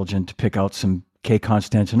visit Zildjian to pick out some K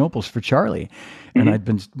Constantinoples for Charlie.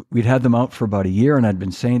 And we'd had them out for about a year, and I'd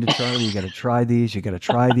been saying to Charlie, you got to try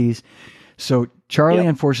these. So Charlie,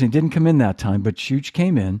 unfortunately, didn't come in that time, but Chooch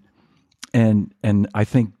came in, and I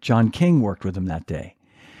think John King worked with him that day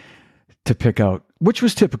to pick out, which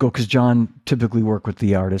was typical because John typically worked with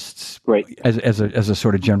the artists as a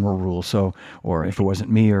sort of general rule. So, or if it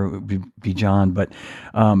wasn't me, or it would be John. But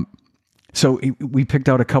so we picked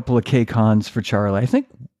out a couple of K-Cons for Charlie. I think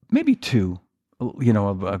maybe two,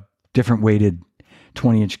 of different weighted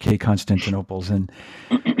 20-inch K Constantinoples. And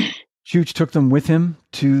Chooch took them with him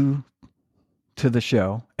to the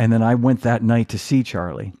show. And then I went that night to see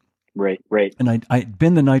Charlie. Right. And I'd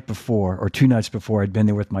been the night before, or 2 nights before, I'd been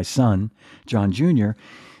there with my son, John Jr.,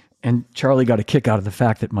 and Charlie got a kick out of the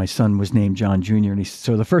fact that my son was named John Jr. And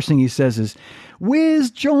so the first thing he says is, "Where's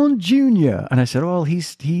John Jr.?" And I said, "Oh,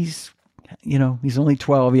 he's only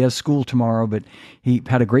 12. He has school tomorrow, but he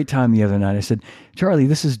had a great time the other night." I said, "Charlie,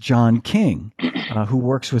 this is John King, who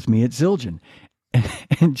works with me at Zildjian."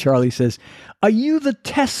 And Charlie says, "Are you the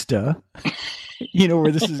tester?" You know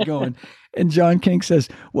where this is going. And John King says,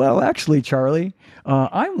 "Well, actually, Charlie,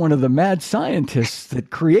 I'm one of the mad scientists that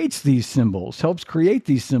creates these symbols, helps create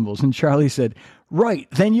these symbols." And Charlie said, "Right,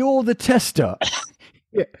 then you're the tester."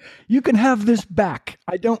 Yeah. You can have this back.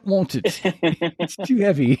 I don't want it. It's too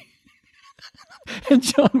heavy. And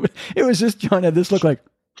John, it was just John had this look like,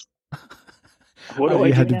 what do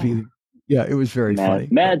I do now? Yeah, it was very funny.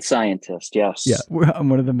 Mad scientist, yes. Yeah, I'm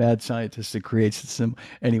one of the mad scientists that creates the symbol.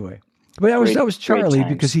 Anyway, but that was Charlie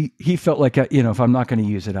because he felt like, if I'm not going to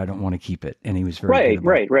use it, I don't want to keep it. And he was very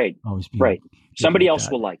right. Somebody else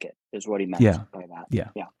will like it, is what he meant by that. Yeah.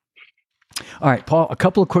 All right, Paul, a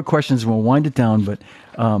couple of quick questions and we'll wind it down, but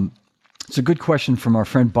it's a good question from our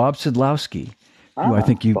friend Bob Sidlowski, who I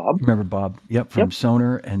think you remember Bob, from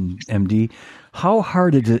Sonar and MD. How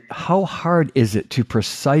hard is it to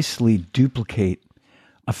precisely duplicate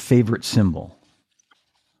a favorite cymbal?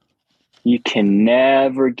 You can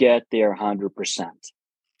never get there 100%.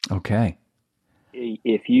 Okay.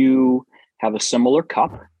 If you have a similar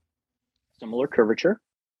cup, similar curvature,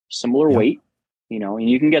 similar weight, and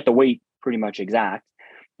you can get the weight pretty much exact,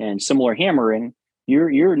 and similar hammering, you're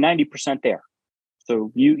 90% there.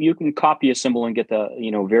 So you can copy a cymbal and get the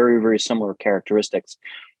very, very similar characteristics.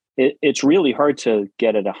 It's really hard to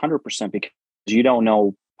get it 100% because you don't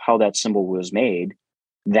know how that cymbal was made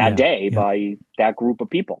that day by that group of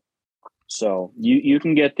people. So you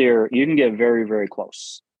can get there. You can get very, very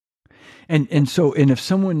close. And if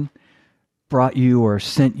someone brought you or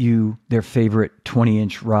sent you their favorite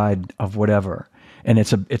 20-inch ride of whatever, and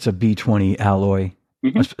it's a B20 alloy,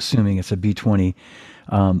 assuming it's a B20,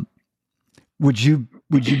 would you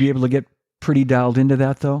be able to get pretty dialed into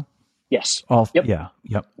that though? Yes.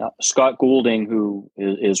 Yep. Scott Goulding, who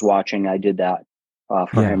is watching, I did that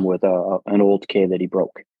for him with an old K that he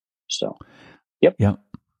broke. So, yep.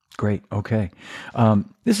 Great. Okay.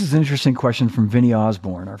 This is an interesting question from Vinny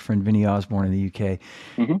Osborne, our friend Vinny Osborne in the UK.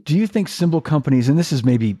 Mm-hmm. Do you think cymbal companies, and this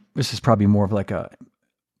is probably more of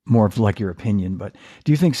like your opinion, but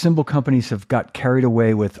do you think cymbal companies have got carried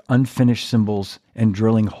away with unfinished cymbals and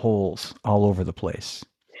drilling holes all over the place?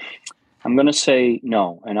 I'm going to say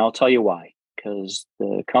no, and I'll tell you why. Because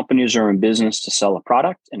the companies are in business to sell a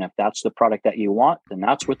product, and if that's the product that you want, then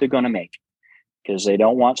that's what they're going to make. Because they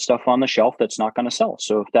don't want stuff on the shelf that's not going to sell.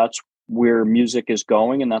 So if that's where music is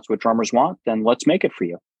going and that's what drummers want, then let's make it for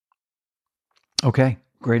you. Okay,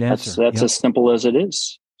 great answer. That's as simple as it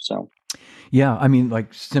is. So, yeah, I mean,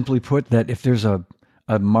 like simply put, that if there's a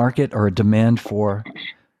market or a demand for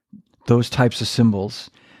those types of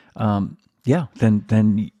cymbals, then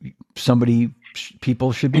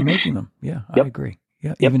people should be making them. Yeah, I agree.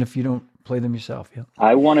 Yeah, even if you don't play them yourself. Yeah,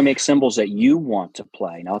 I want to make cymbals that you want to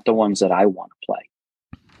play, not the ones that I want to play.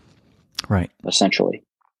 Right. Essentially.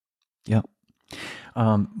 Yeah.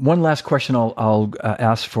 One last question I'll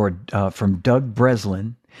ask for from Doug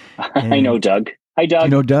Breslin. I know Doug. Hi, Doug. You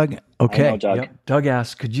know Doug? Okay. I know Doug. Yep. Doug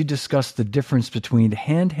asks, could you discuss the difference between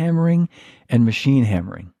hand hammering and machine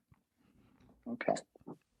hammering? Okay.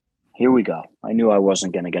 Here we go. I knew I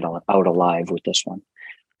wasn't going to get out alive with this one.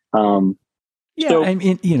 I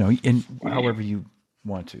mean, in however you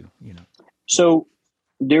want to, So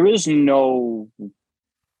there is no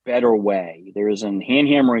better way. Hand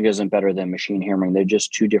hammering isn't better than machine hammering. They're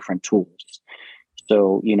just two different tools.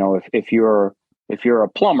 So, if you're a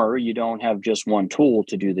plumber, you don't have just one tool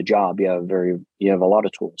to do the job. You have a lot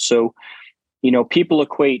of tools. So, people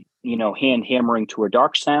equate, hand hammering to a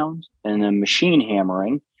dark sound, and then machine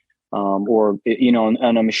hammering,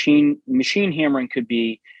 and a machine hammering could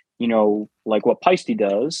be, like what Paiste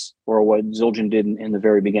does, or what Zildjian did in the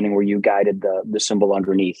very beginning, where you guided the cymbal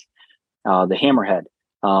underneath the hammerhead.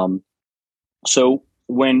 So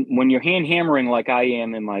when you're hand hammering like I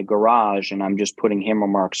am in my garage, and I'm just putting hammer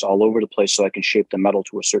marks all over the place so I can shape the metal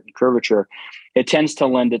to a certain curvature, it tends to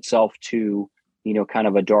lend itself to, kind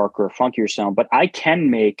of a darker, funkier sound. But I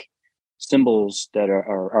can make cymbals that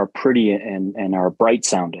are pretty and are bright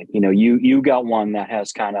sounding. You got one that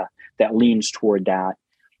has that leans toward that.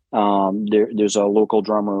 There's a local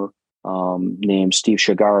drummer named Steve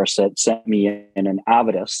Chagaris that sent me in an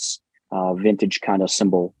Avidus vintage kind of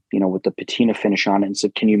cymbal, with the patina finish on it, and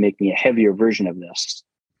said, "Can you make me a heavier version of this?"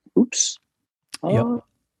 Oops. Yep.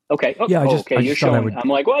 Okay. Oh, yeah. You're showing. I'm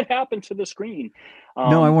like, what happened to the screen?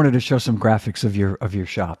 No, I wanted to show some graphics of your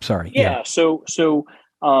shop. Sorry. Yeah. So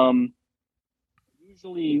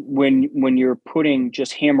usually when you're putting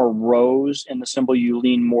just hammer rows in the cymbal, you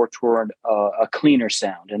lean more toward a cleaner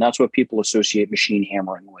sound, and that's what people associate machine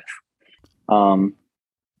hammering with.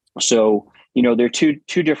 So there are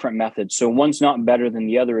two different methods. So one's not better than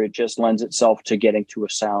the other. It just lends itself to getting to a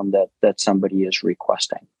sound that somebody is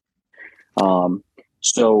requesting.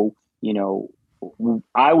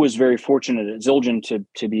 I was very fortunate at Zildjian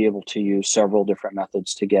to be able to use several different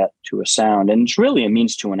methods to get to a sound, and it's really a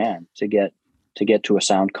means to an end to get to a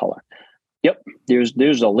sound color. Yep.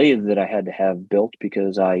 There's a lathe that I had to have built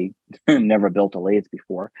because I never built a lathe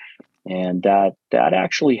before. And that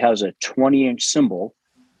actually has a 20-inch cymbal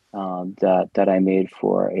that I made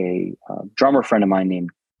for a drummer friend of mine named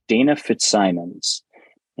Dana Fitzsimons,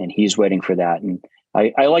 and he's waiting for that. And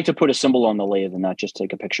I like to put a cymbal on the lathe and not just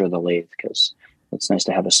take a picture of the lathe, because it's nice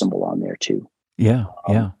to have a cymbal on there too. Yeah,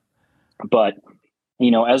 yeah. But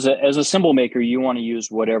as a cymbal maker, you want to use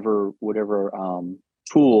whatever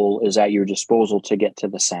tool is at your disposal to get to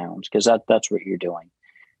the sound, because that's what you're doing.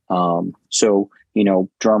 So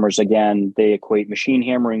drummers, again, they equate machine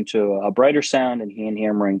hammering to a brighter sound and hand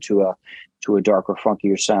hammering to a darker,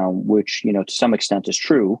 funkier sound, which to some extent is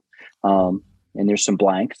true. And there's some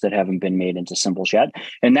blanks that haven't been made into cymbals yet.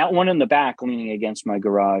 And that one in the back, leaning against my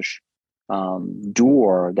garage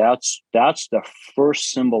door, that's the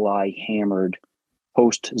first cymbal I hammered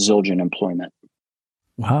post Zildjian employment.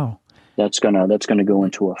 Wow. That's gonna go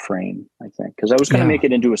into a frame, I think, because I was gonna make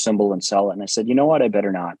it into a cymbal and sell it, and I said, you know what, I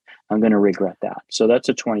better not. I'm gonna regret that. So that's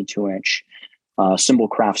a 22-inch Cymbal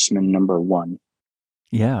Craftsman #1.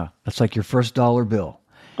 Yeah, that's like your first dollar bill.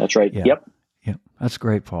 That's right. Yeah. Yep. That's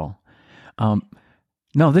great, Paul.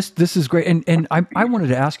 No, this is great, and I wanted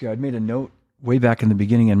to ask you. I'd made a note way back in the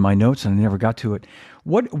beginning in my notes, and I never got to it.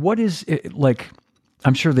 What is it like?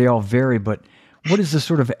 I'm sure they all vary, but what is the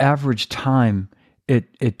sort of average time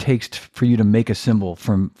it takes for you to make a cymbal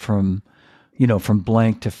from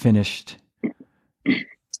blank to finished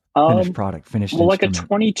product, finished well, instrument? Like a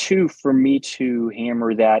 22 for me to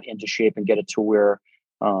hammer that into shape and get it to where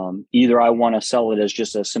either I want to sell it as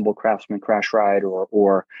just a Cymbal Craftsman crash ride,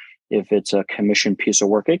 or if it's a commissioned piece of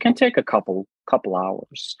work, it can take a couple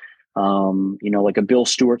hours. Like a Bill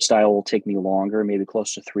Stewart style will take me longer, maybe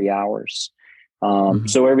close to 3 hours.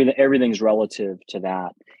 So everything's relative to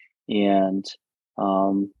that. And,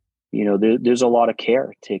 there's a lot of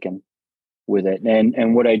care taken with it.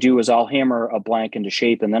 And what I do is I'll hammer a blank into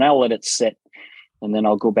shape, and then I'll let it sit, and then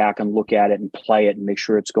I'll go back and look at it and play it and make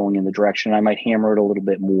sure it's going in the direction. I might hammer it a little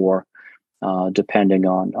bit more, depending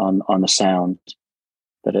on the sound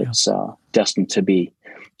that it's destined to be.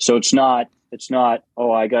 So it's not,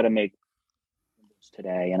 oh, I got to make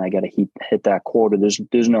today and I got to hit that quota.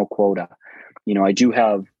 There's no quota. I do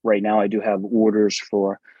have orders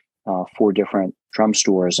for 4 different drum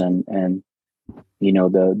stores, and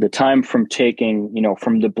the time from taking,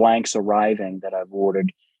 from the blanks arriving that I've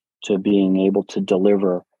ordered to being able to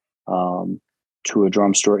deliver to a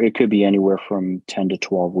drum store, it could be anywhere from 10 to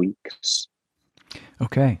 12 weeks.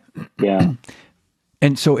 Okay. Yeah.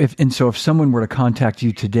 And so if someone were to contact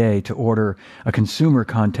you today to order, a consumer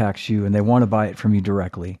contacts you and they want to buy it from you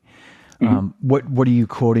directly, what are you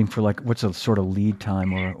quoting for? Like, what's a sort of lead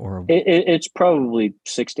time or? It's probably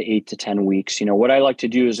 6 to 8 to 10 weeks. What I like to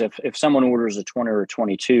do is if someone orders a 20 or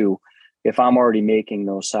 22, if I'm already making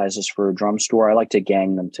those sizes for a drum store, I like to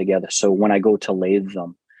gang them together. So when I go to lathe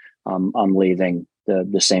them, I'm lathing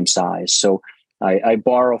the same size. So I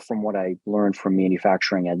borrow from what I learned from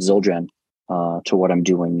manufacturing at Zildjian to what I'm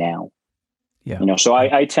doing now. Yeah. So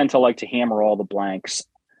I tend to like to hammer all the blanks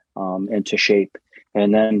into shape,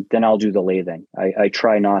 and then I'll do the lathing. I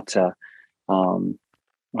try not to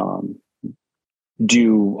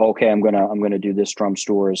do, okay, I'm gonna do this drum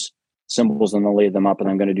store's cymbals and then lathe them up, and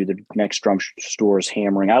I'm gonna do the next drum store's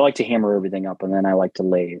hammering. I like to hammer everything up, and then I like to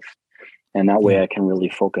lathe, and that way I can really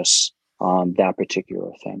focus on that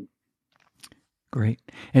particular thing. Great.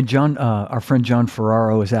 And John, our friend John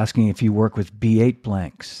Ferraro is asking if you work with B8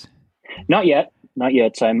 blanks. Not yet.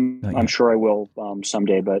 I'm sure I will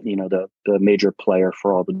someday, but the major player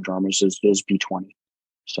for all the drummers is B20.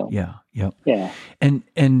 So yeah. Yeah. And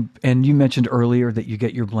you mentioned earlier that you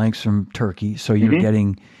get your blanks from Turkey, so you're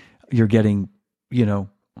getting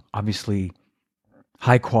obviously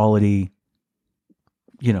high quality,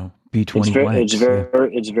 B20 blanks.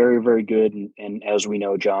 It's very, very good. And as we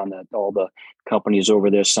know, John, that all the companies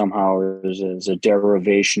over there somehow is a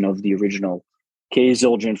derivation of the original K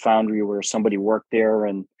Zildjian foundry, where somebody worked there,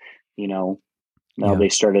 and now they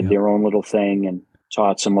started their own little thing and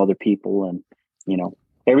taught some other people, and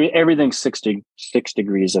everything's 6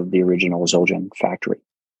 degrees of the original Zildjian factory.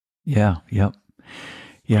 Yeah.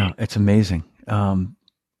 It's amazing.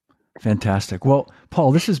 Fantastic. Well,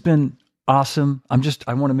 Paul, this has been awesome. I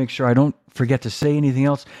want to make sure I don't forget to say anything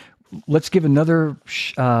else. Let's give another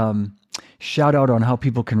shout out on how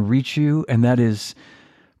people can reach you, and that is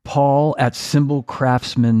Paul at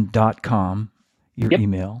cymbalcraftsman.com, your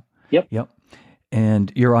email. Yep.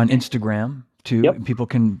 And you're on Instagram too. Yep. People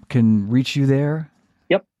can reach you there.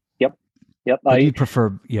 Yep. But you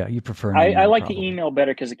prefer. I like the email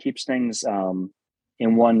better because it keeps things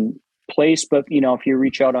in one place, but if you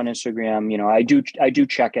reach out on Instagram, I do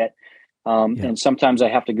check it. And sometimes I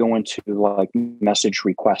have to go into like message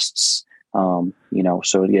requests, so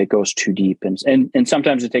it goes too deep, and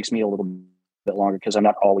sometimes it takes me a little bit longer because I'm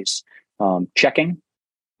not always checking.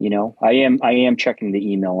 I am checking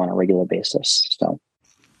the email on a regular basis. So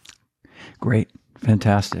great,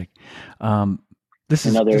 fantastic. This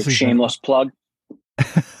is another shameless plug.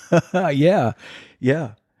 Yeah.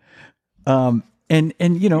 And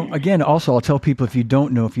again, also I'll tell people, if you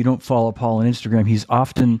don't follow Paul on Instagram, he's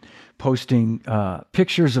often posting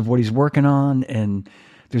pictures of what he's working on, and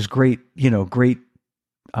there's great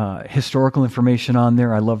historical information on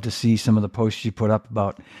there. I love to see some of the posts you put up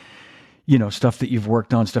about stuff that you've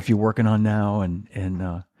worked on, stuff you're working on now, and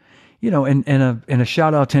a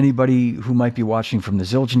shout out to anybody who might be watching from the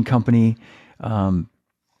Zildjian Company.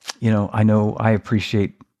 I know I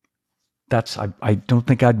appreciate. I don't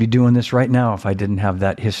think I'd be doing this right now if I didn't have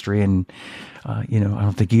that history, and I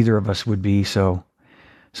don't think either of us would be. So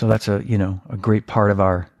that's a great part of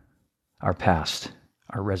our past,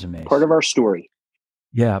 our resumes, part of our story.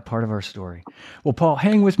 Yeah, part of our story. Well, Paul,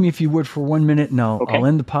 hang with me if you would for 1 minute, and I'll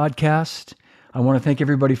end the podcast. I want to thank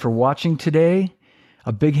everybody for watching today.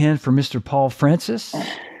 A big hand for Mr. Paul Francis.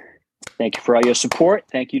 Thank you for all your support.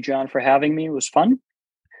 Thank you, John, for having me. It was fun.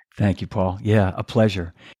 Thank you, Paul. Yeah, a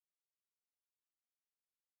pleasure.